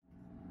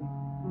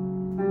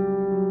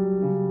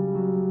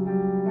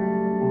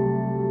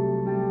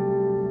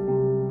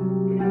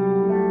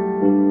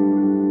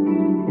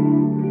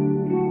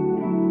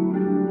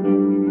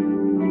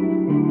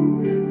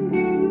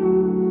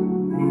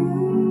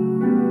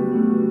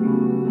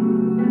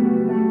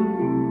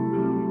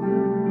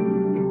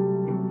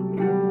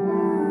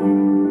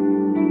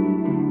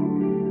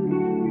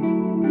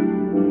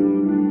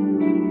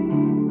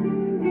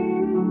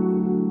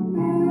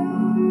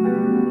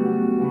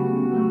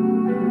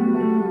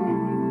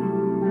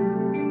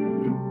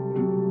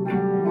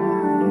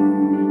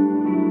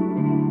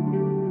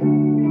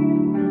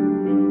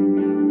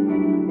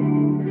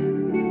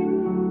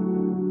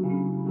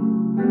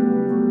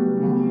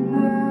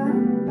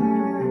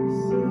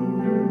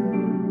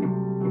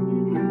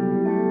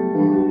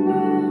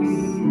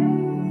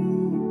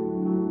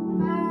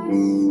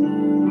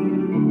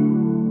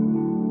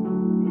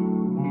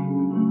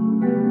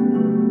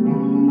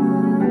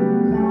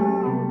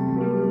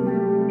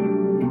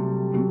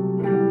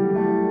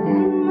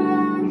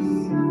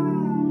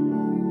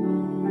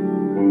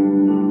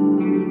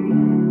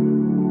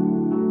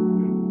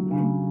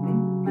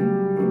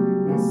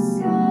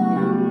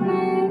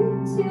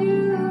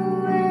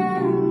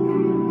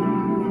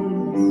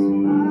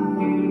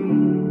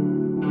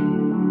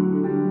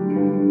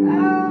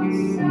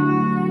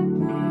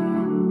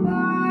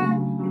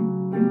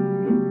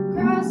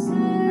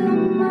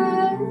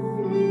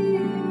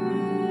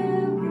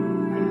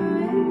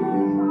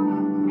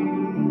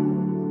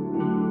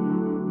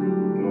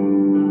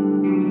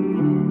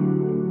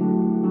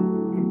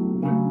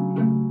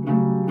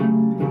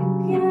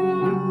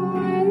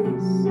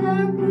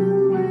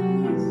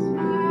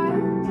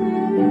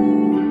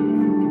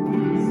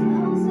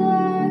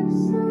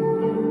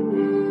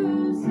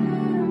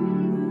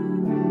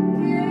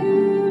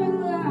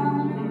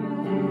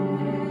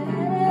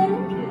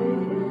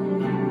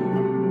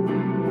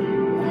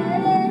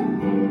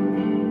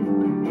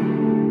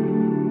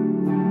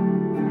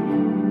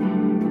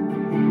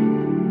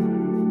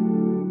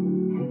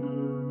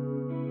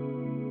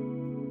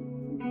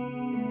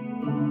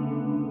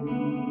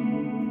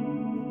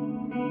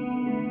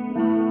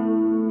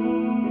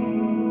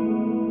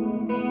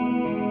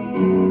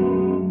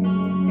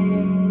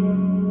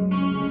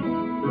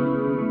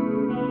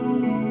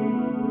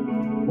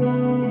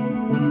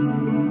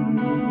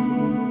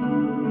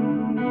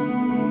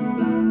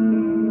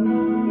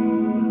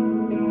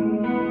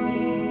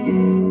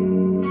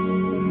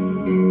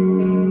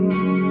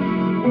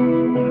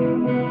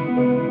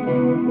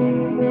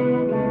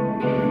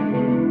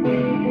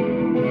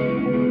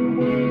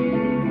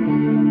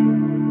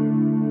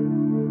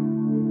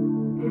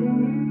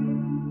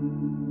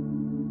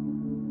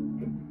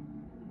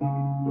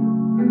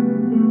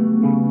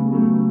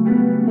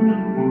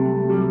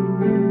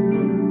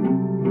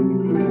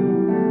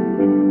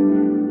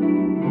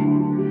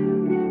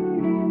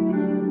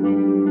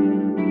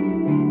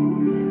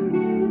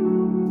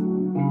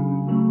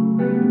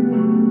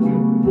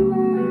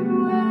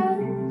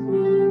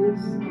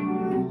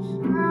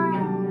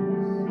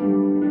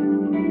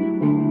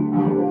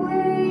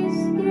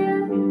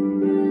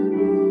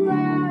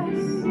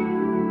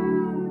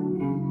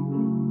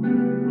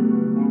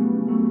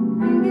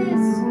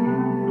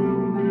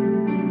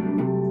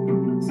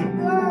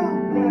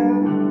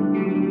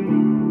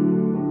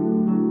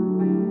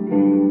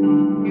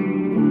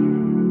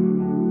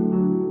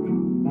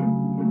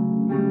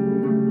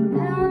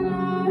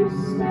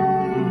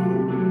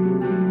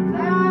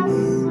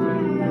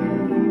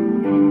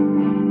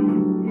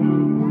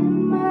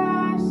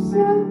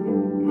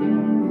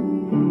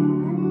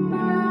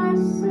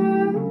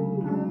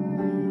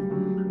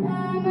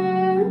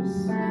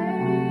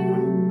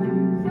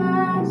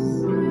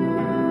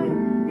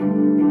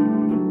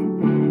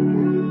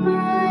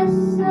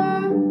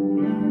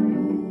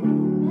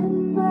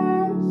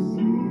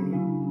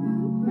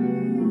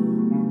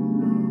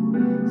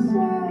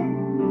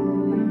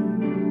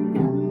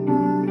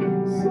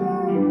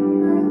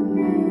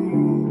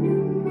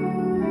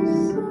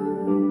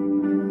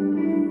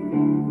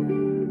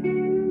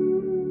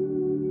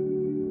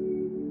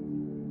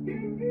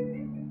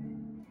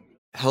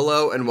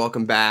 Hello and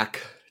welcome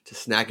back to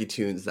Snacky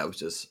Tunes. That was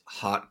just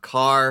Hot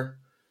Car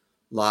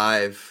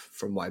live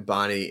from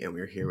Waibani, and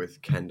we're here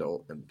with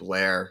Kendall and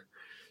Blair.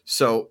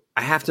 So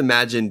I have to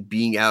imagine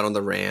being out on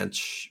the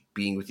ranch,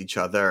 being with each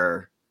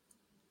other,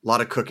 a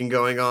lot of cooking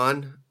going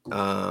on.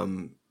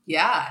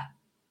 Yeah.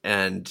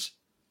 And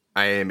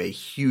I am a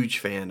huge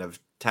fan of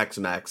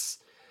Tex-Mex.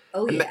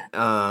 Oh,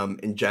 yeah.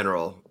 In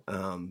general.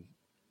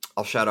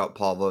 I'll shout out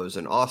Pavo's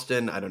in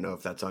Austin. I don't know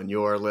if that's on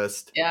your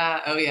list.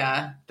 Yeah. Oh,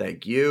 yeah.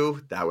 Thank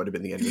you. That would have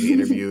been the end of the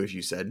interview if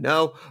you said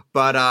no.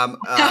 But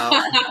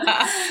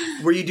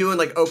were you doing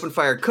like open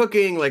fire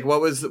cooking? Like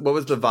what was the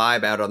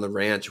vibe out on the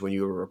ranch when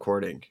you were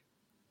recording?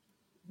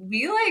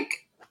 We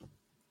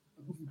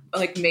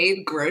like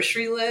made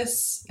grocery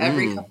lists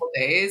every couple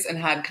days and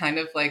had kind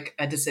of like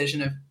a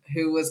decision of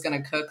who was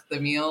going to cook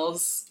the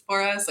meals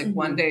for us. Like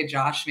one day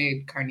Josh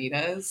made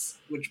carnitas,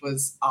 which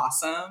was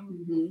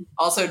awesome.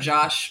 Also,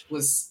 Josh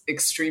was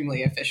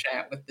extremely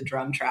efficient with the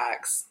drum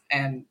tracks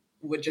and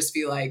would just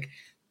be like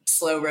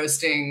slow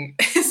roasting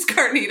his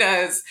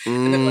carnitas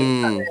and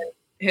then like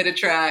hit a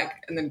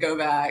track and then go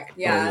back.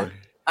 Yeah.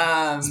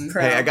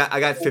 Hey, I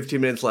got 15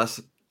 minutes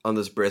less on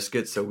this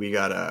brisket, so we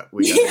gotta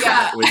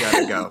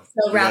go.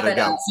 So wrap it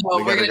up.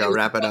 We gotta go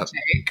wrap it up.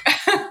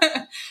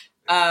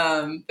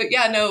 But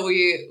yeah, no,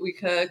 we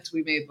cooked.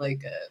 We made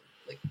like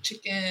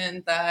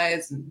chicken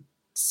thighs and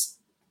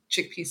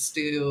chickpea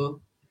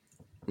stew.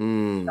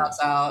 Shouts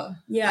out,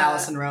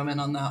 Allison Roman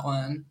on that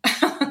one.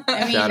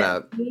 I mean, shout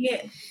out. We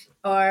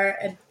are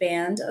a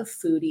band of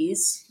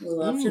foodies. We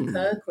love to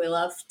cook. We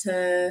love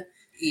to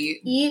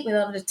eat. We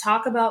love to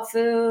talk about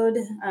food,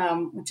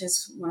 which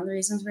is one of the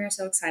reasons we are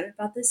so excited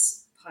about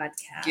this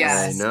podcast.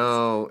 Yes. I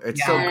know.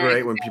 It's so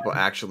great when people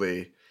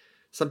actually,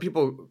 some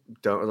people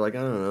don't, like,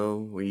 I don't know,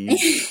 we,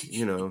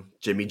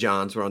 Jimmy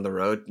John's were on the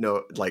road.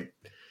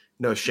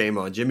 No shame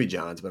on Jimmy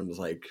John's, but I'm just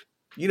like,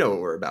 you know what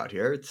we're about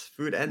here. It's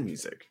food and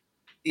music.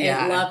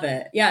 Yeah. I love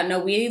it. Yeah, no,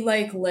 we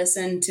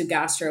listen to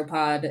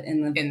Gastropod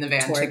in the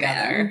van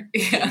together.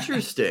 Yeah.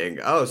 Interesting.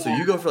 Oh, so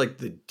you go for like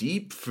the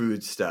deep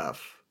food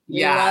stuff.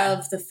 We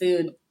love the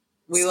food.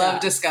 We love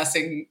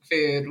discussing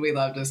food. We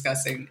love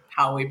discussing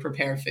how we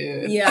prepare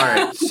food. Yeah.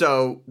 All right.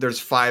 So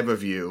there's 5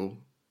 of you.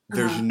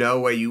 There's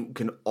no way you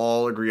can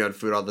all agree on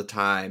food all the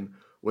time.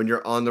 When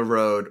you're on the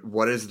road,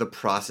 what is the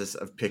process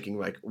of picking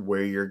like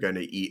where you're going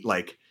to eat?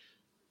 Like,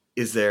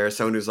 is there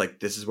someone who's like,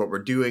 this is what we're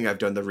doing? I've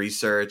done the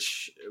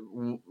research.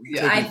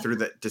 Take me through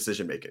the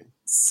decision making.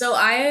 So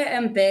I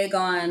am big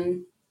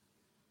on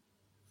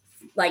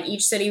like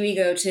each city we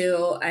go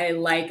to. I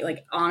like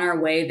on our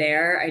way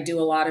there, I do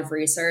a lot of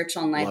research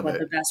on like what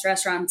the best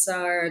restaurants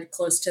are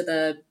close to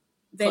the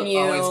venue.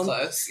 Always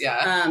close,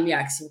 yeah.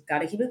 Because we've got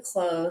to keep it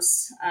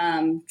close.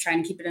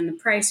 Trying to keep it in the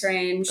price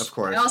range. Of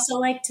course. I also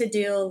like to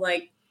do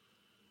like,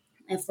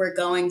 if we're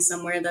going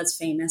somewhere that's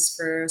famous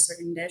for a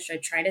certain dish, I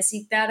try to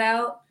seek that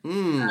out.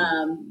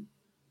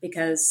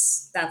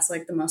 Because that's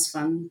like the most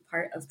fun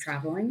part of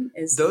traveling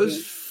is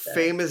those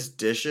famous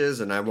dishes,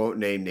 and I won't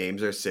name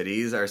names or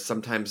cities, are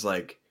sometimes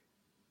like,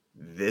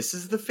 this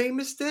is the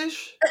famous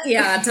dish?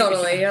 Yeah,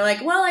 totally. You're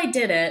like, well, I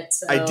did it.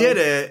 So. I did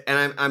it,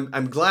 and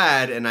I'm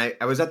glad, and I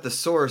was at the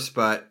source,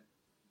 but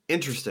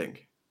interesting.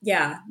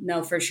 Yeah,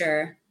 no, for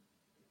sure.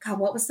 God,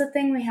 what was the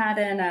thing we had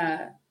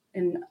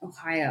in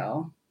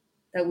Ohio?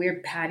 That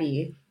weird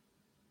patty.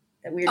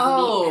 That weird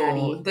meat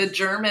patty. The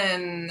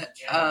German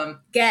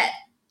Geta.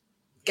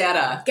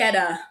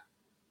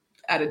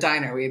 At a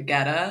diner, we had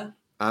Geta.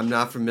 I'm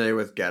not familiar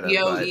with Geta.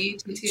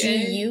 G-U-E-T-T-A?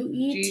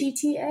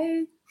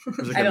 G-U-E-T-T-A? It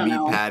was like a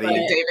meat patty.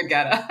 Like David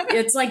Guetta.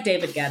 It's like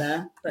David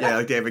Guetta. Yeah,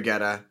 like David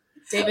Guetta.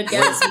 David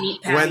Guetta's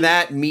meat patty. When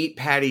that meat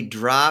patty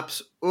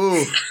drops, ooh.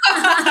 Ooh.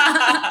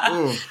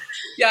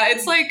 Yeah,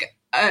 it's like,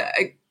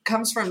 it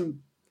comes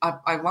from,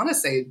 I want to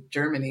say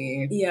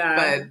Germany. Yeah.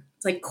 But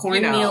it's like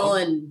cornmeal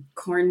and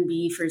corned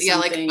beef or something. Yeah,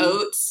 like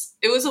oats.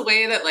 It was a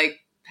way that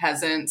like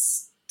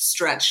peasants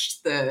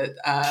stretched the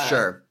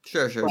sure.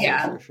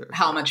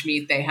 how much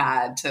meat they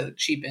had to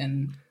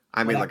cheapen.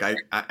 I mean, like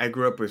I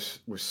grew up with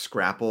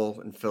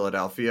Scrapple in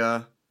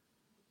Philadelphia,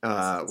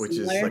 which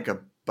is like a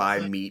buy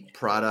meat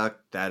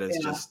product that is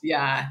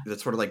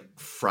that's sort of like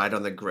fried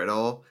on the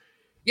griddle.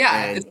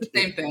 Yeah, and it's the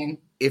same thing.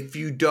 If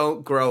you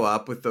don't grow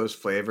up with those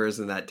flavors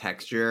and that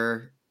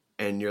texture,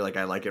 and you're like,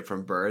 I like it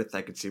from birth,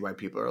 I could see why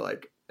people are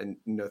like,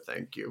 no,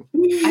 thank you.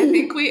 I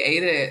think we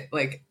ate it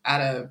like at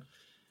a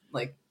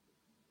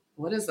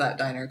what is that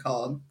diner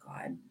called?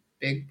 God,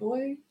 Big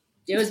Boy.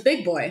 It was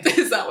Big Boy.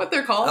 Is that what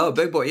they're called? Oh,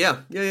 Big Boy. Yeah.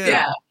 We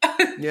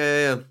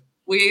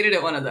ate it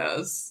at one of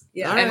those.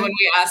 Yeah. And when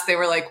we asked, they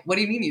were like, what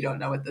do you mean you don't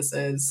know what this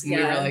is? And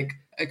we were like,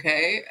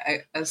 okay,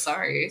 I'm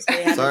sorry.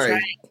 Sorry.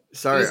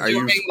 Are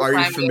you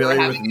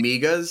familiar with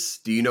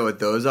migas? Do you know what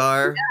those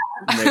are?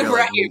 Yeah.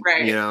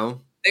 Right. You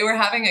know? They were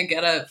having a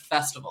Geta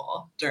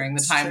festival during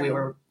the time we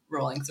were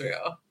rolling through.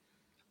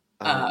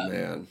 Oh,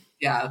 man.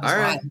 Yeah.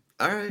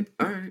 All right.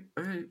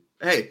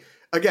 Hey,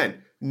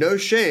 again, no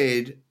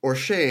shade or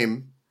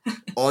shame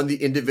on the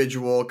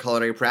individual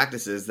culinary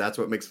practices. That's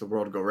what makes the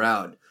world go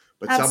round.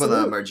 But some of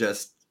them are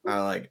just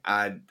are like,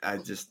 I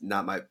just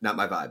not my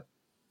vibe.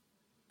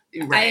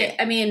 Right.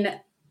 I mean,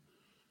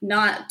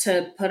 not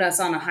to put us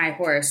on a high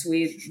horse,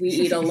 we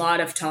eat a lot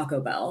of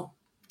Taco Bell.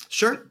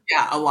 Sure.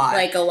 Yeah, a lot.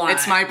 Like a lot.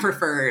 It's my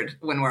preferred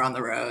when we're on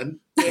the road.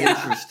 Yeah.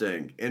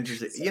 Interesting.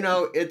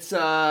 It's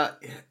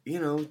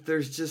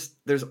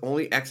there's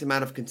only X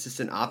amount of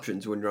consistent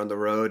options when you're on the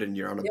road and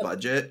you're on a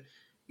budget.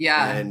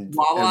 Yeah, and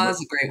Wawa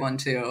is a great one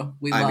too.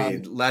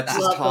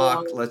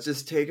 Let's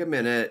just take a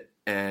minute,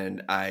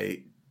 and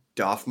I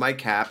doff my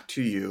cap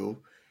to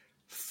you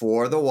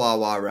for the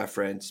Wawa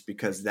reference,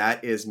 because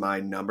that is my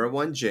number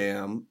one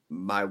jam.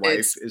 My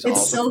wife is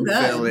also from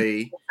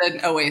Philly. It's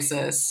an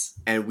oasis.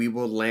 And we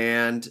will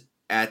land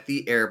at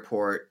the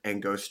airport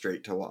and go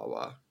straight to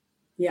Wawa.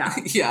 Yeah.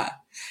 Yeah.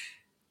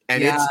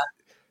 And it's,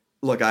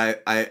 look,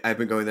 I've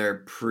been going there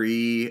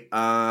pre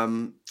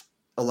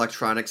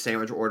electronic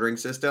sandwich ordering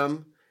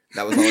system.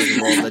 That was always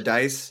a roll of the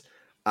dice.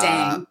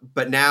 Dang.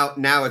 But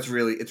now it's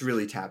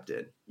really tapped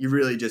in. You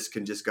really just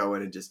can just go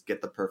in and just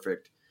get the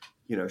perfect,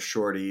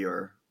 shorty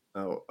or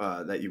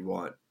that you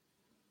want.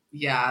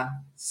 Yeah.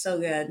 So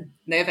good.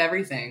 They have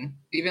everything.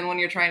 Even when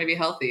you're trying to be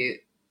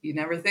healthy, you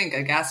never think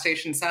a gas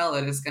station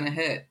salad is going to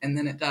hit, and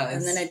then it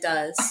does.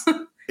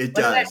 It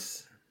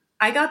does.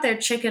 I got their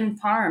chicken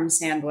parm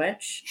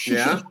sandwich.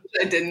 Yeah?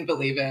 I didn't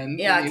believe in.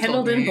 Yeah,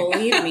 Kendall didn't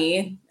believe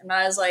me. And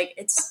I was like,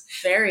 it's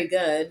very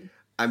good.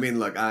 I mean,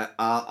 look,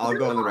 I'll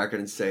go on the record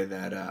and say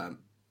that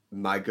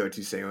my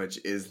go-to sandwich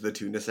is the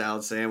tuna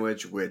salad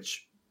sandwich,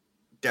 which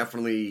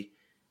definitely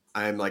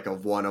I'm like a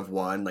one of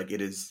one. Like,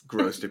 it is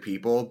gross to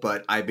people,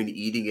 but I've been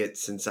eating it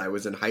since I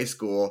was in high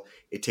school.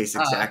 It tastes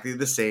exactly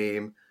the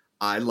same.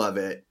 I love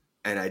it.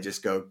 And I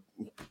just go,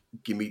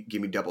 give me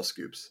double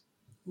scoops.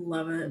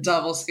 Love it.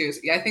 Double scoops.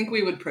 Yeah, I think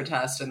we would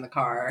protest in the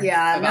car.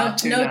 Yeah, no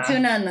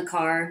tuna in the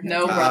car.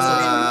 No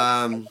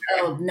Brussels.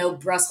 No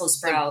Brussels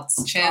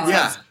sprouts.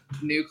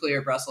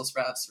 Nuclear Brussels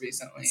sprouts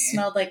recently. It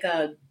smelled like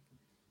a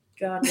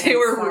goddamn they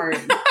were fart.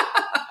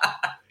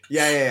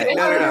 Yeah.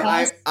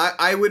 No.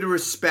 I would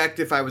respect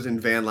if I was in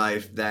van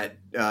life that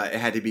it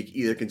had to be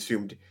either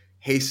consumed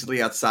hastily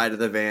outside of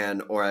the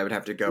van, or I would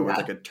have to go with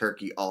like a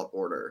turkey alt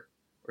order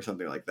or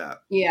something like that.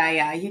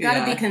 Yeah. You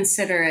got to be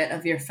considerate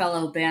of your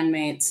fellow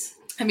bandmates.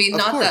 I mean,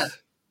 not that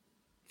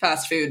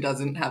fast food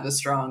doesn't have a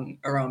strong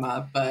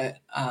aroma, but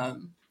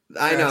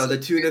I know the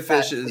tuna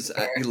fish is.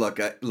 Look.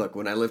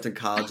 When I lived in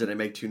college and I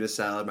make tuna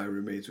salad, my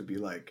roommates would be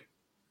like,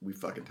 "We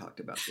fucking talked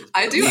about this."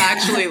 I do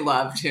actually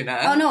love tuna.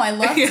 Oh no, I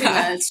love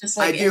tuna. It's just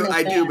like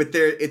I do, but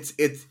it's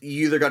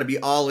you either got to be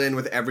all in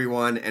with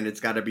everyone, and it's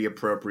got to be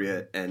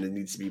appropriate, and it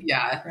needs to be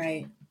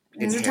right.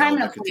 There's a time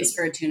and a place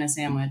for a tuna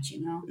sandwich,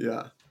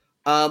 Yeah.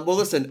 Well,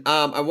 listen.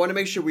 I want to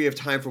make sure we have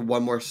time for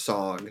one more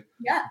song.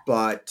 Yeah.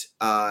 But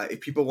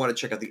if people want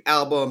to check out the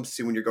album,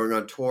 see when you're going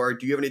on tour,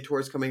 do you have any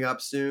tours coming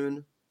up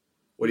soon?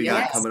 What do you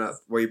got coming up?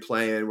 Where are you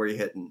playing? Where are you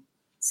hitting?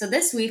 So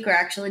this week we're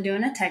actually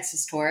doing a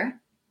Texas tour.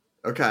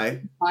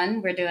 Okay.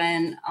 Fun. We're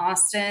doing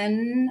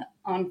Austin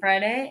on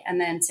Friday, and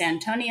then San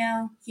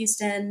Antonio,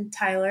 Houston,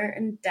 Tyler,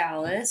 and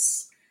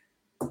Dallas.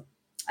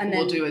 And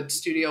we'll do a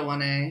Studio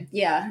 1A.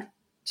 Yeah.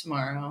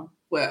 Tomorrow.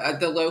 Well,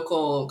 the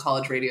local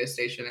college radio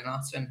station in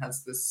Austin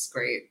has this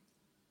great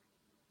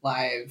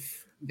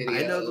live video.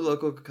 I know the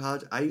local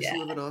college. I used to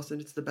live in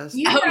Austin. It's the best.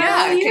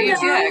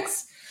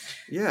 KUTX.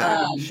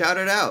 Yeah. Shout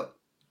it out.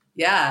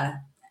 Yeah.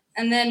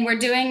 And then we're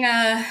doing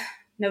a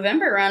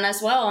November run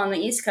as well on the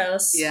East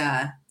Coast.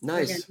 Yeah.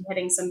 Nice. We're gonna be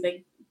hitting some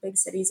big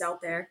cities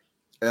out there.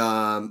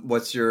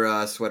 What's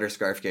your sweater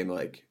scarf game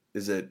like?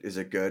 Is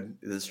it good?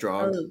 Is it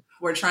strong? Oh,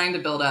 we're trying to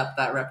build up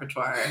that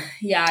repertoire.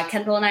 Yeah,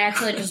 Kendall and I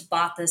actually just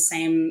bought the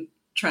same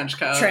trench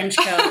coat.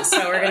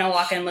 So we're gonna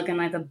walk in looking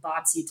like the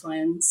Botsy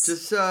twins.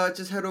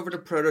 Just head over to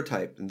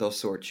Prototype and they'll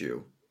sort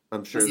you.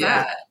 I'm sure.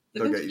 The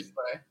vintage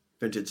store.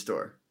 Vintage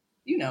store.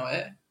 You know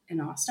it. In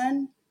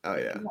Austin? Oh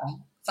yeah.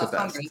 South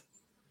Congress.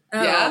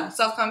 Oh. Yeah,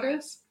 South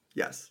Congress.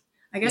 Yes.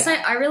 I guess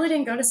I really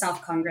didn't go to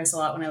South Congress a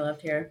lot when I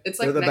lived here. It's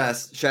like they're the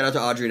best. Shout out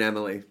to Audrey and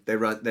Emily.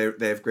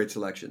 They have great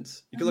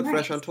selections. You can look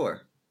fresh on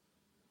tour.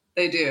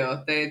 They do.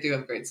 They do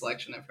have great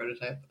selection at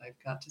Prototype,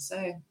 I've got to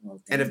say.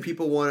 Well, and if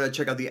people want to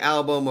check out the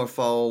album or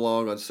follow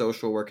along on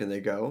social, where can they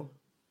go?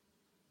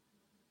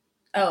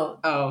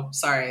 Oh,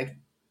 sorry.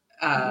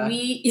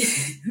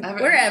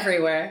 We're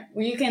everywhere.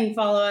 You can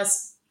follow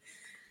us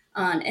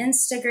on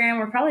Instagram.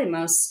 We're probably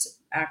most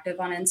active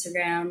on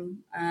Instagram.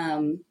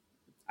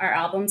 Our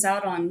album's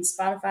out on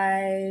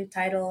Spotify,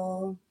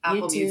 Tidal,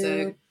 Apple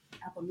YouTube,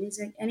 Apple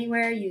Music,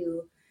 anywhere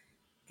you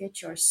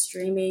get your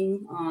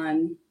streaming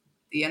on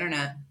the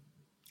internet.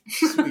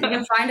 You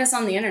can find us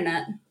on the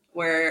internet.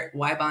 We're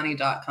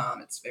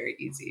ybonnie.com. It's very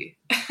easy.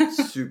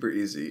 Super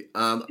easy.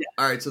 All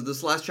right, so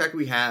this last track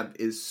we have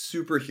is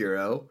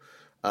Superhero.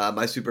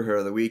 My superhero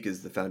of the week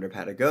is the founder of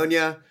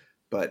Patagonia,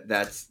 but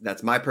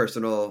that's my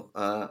personal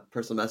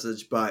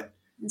message. But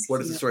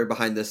what is the story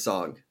behind this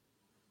song?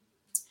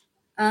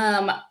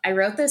 I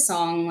wrote this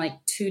song like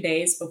 2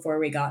 days before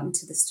we got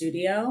into the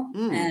studio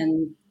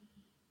and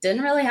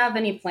didn't really have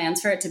any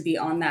plans for it to be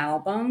on the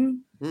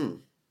album.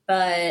 But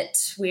But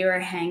we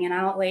were hanging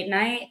out late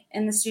night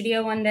in the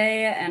studio one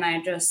day, and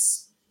I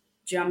just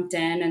jumped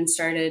in and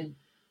started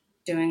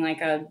doing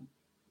like a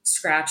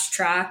scratch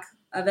track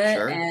of it.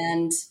 Sure.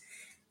 And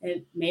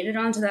it made it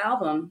onto the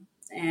album.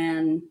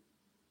 And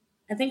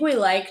I think we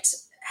liked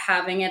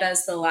having it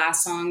as the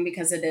last song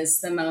because it is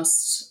the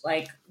most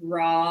like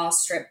raw,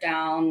 stripped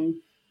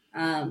down,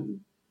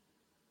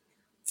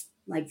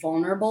 like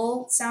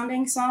vulnerable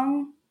sounding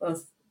song,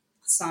 both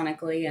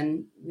sonically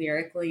and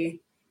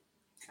lyrically.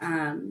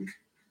 And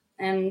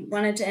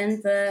wanted to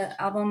end the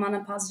album on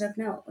a positive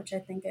note, which I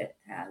think it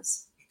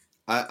has.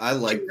 I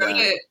like that.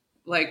 It,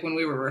 like when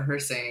we were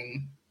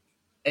rehearsing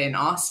in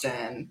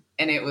Austin,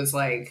 and it was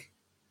like,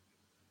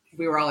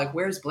 we were all like,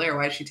 where's Blair?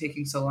 Why is she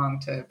taking so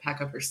long to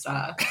pack up her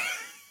stuff?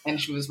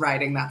 And she was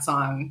writing that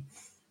song.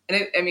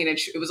 And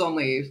it was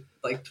only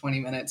like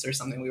 20 minutes or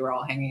something. We were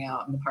all hanging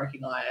out in the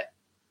parking lot.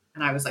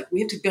 And I was like,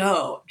 we have to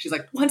go. She's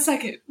like, 1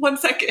 second.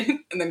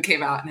 And then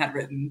came out and had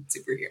written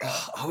Superhero.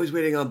 Always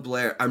waiting on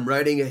Blair. I'm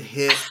writing a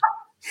hit.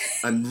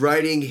 I'm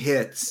writing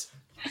hits.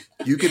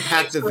 You can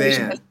pack the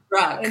van.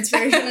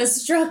 Inspiration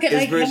has struck.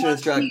 Inspiration has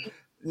struck.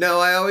 No,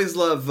 I always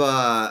love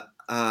a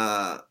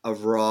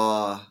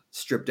raw,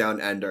 stripped down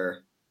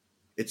ender.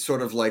 It's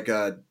sort of like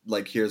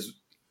here's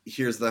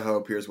the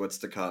hope. Here's what's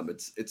to come.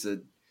 It's a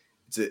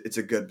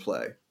good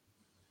play.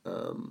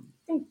 Thank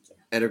you.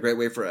 And a great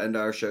way for end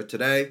our show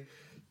today.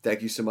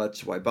 Thank you so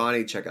much,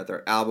 Waibani. Check out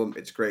their album.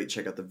 It's great.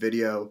 Check out the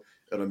video.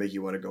 It'll make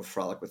you want to go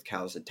frolic with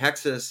cows in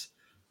Texas.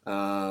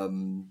 Here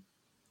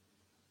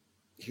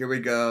we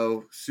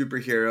go.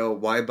 Superhero,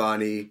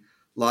 Waibani,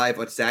 live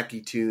on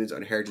Saki Tunes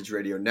on Heritage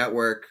Radio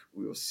Network.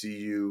 We will see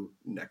you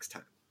next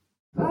time.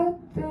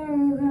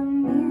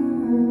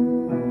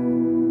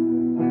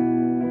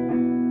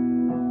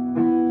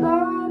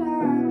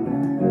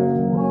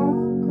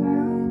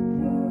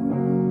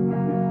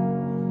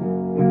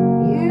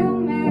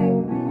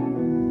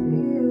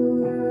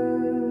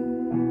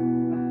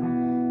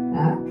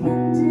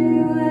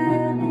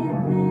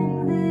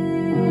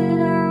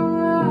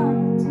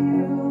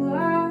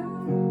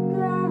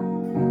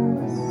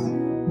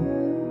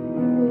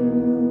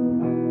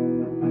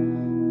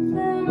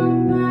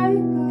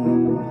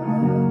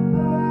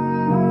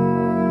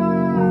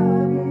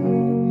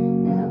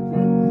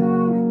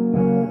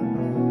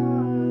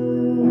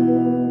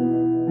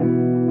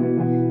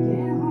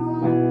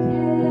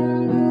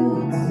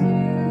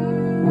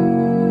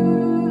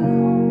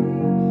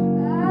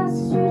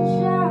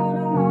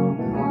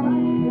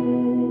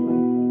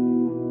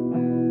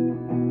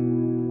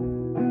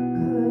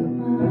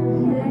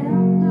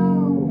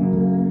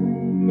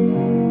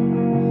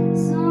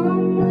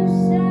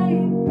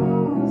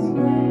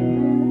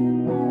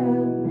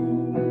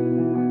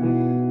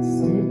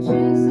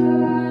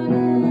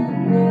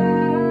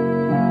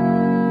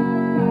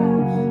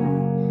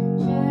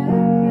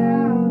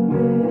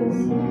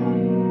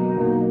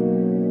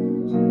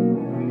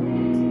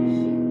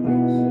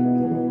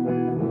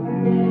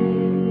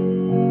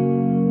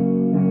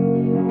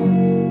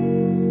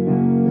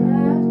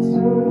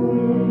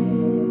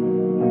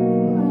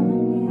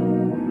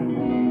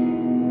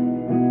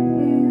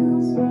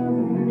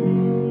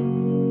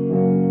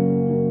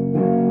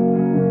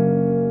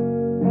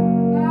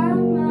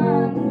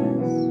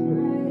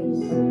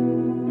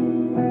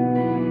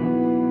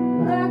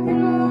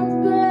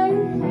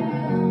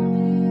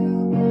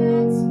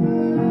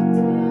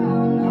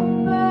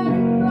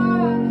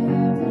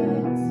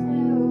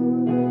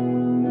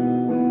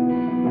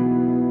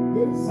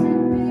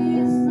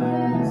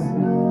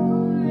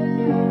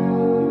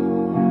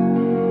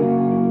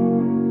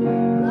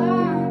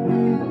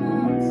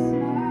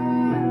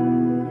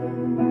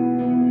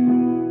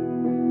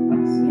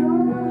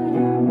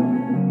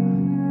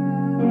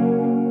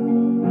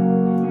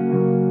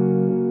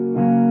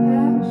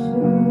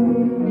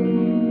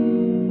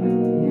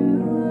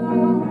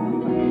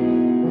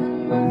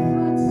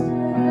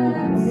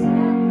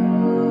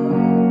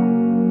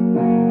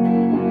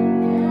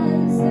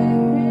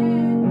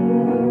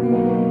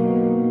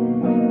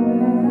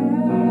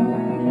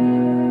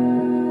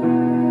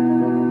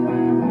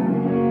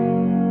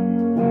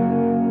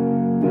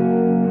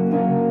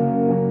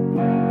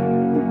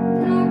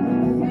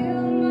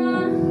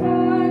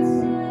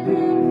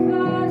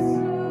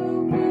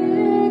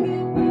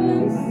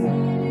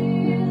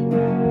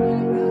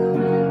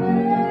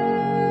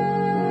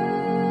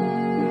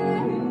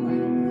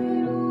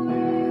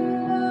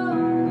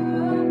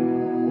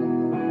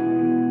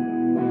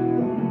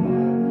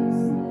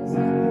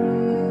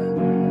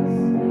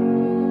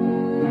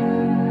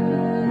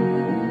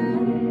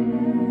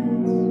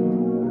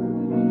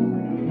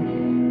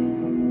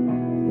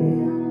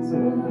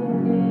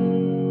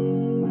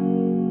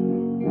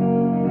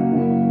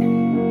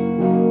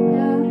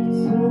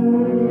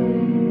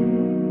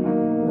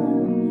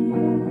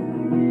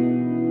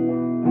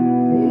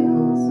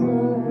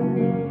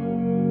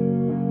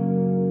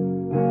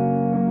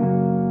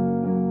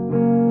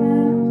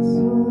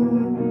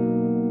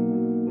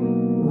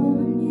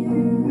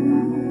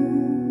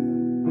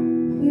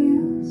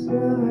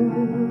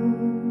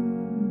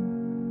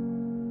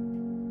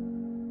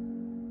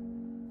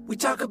 We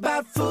talk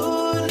about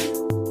food,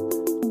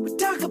 we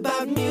talk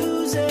about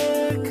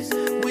music,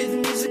 with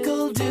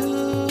musical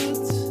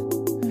dudes.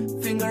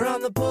 Finger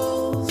on the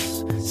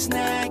pulse,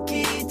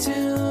 snacky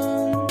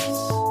tunes.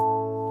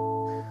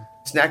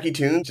 Snacky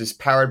Tunes is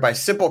powered by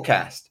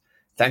Simplecast.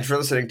 Thanks for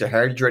listening to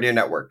Heritage Radio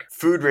Network,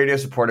 food radio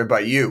supported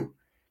by you.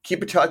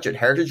 Keep in touch at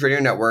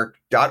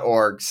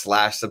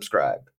heritageradionetwork.org/subscribe.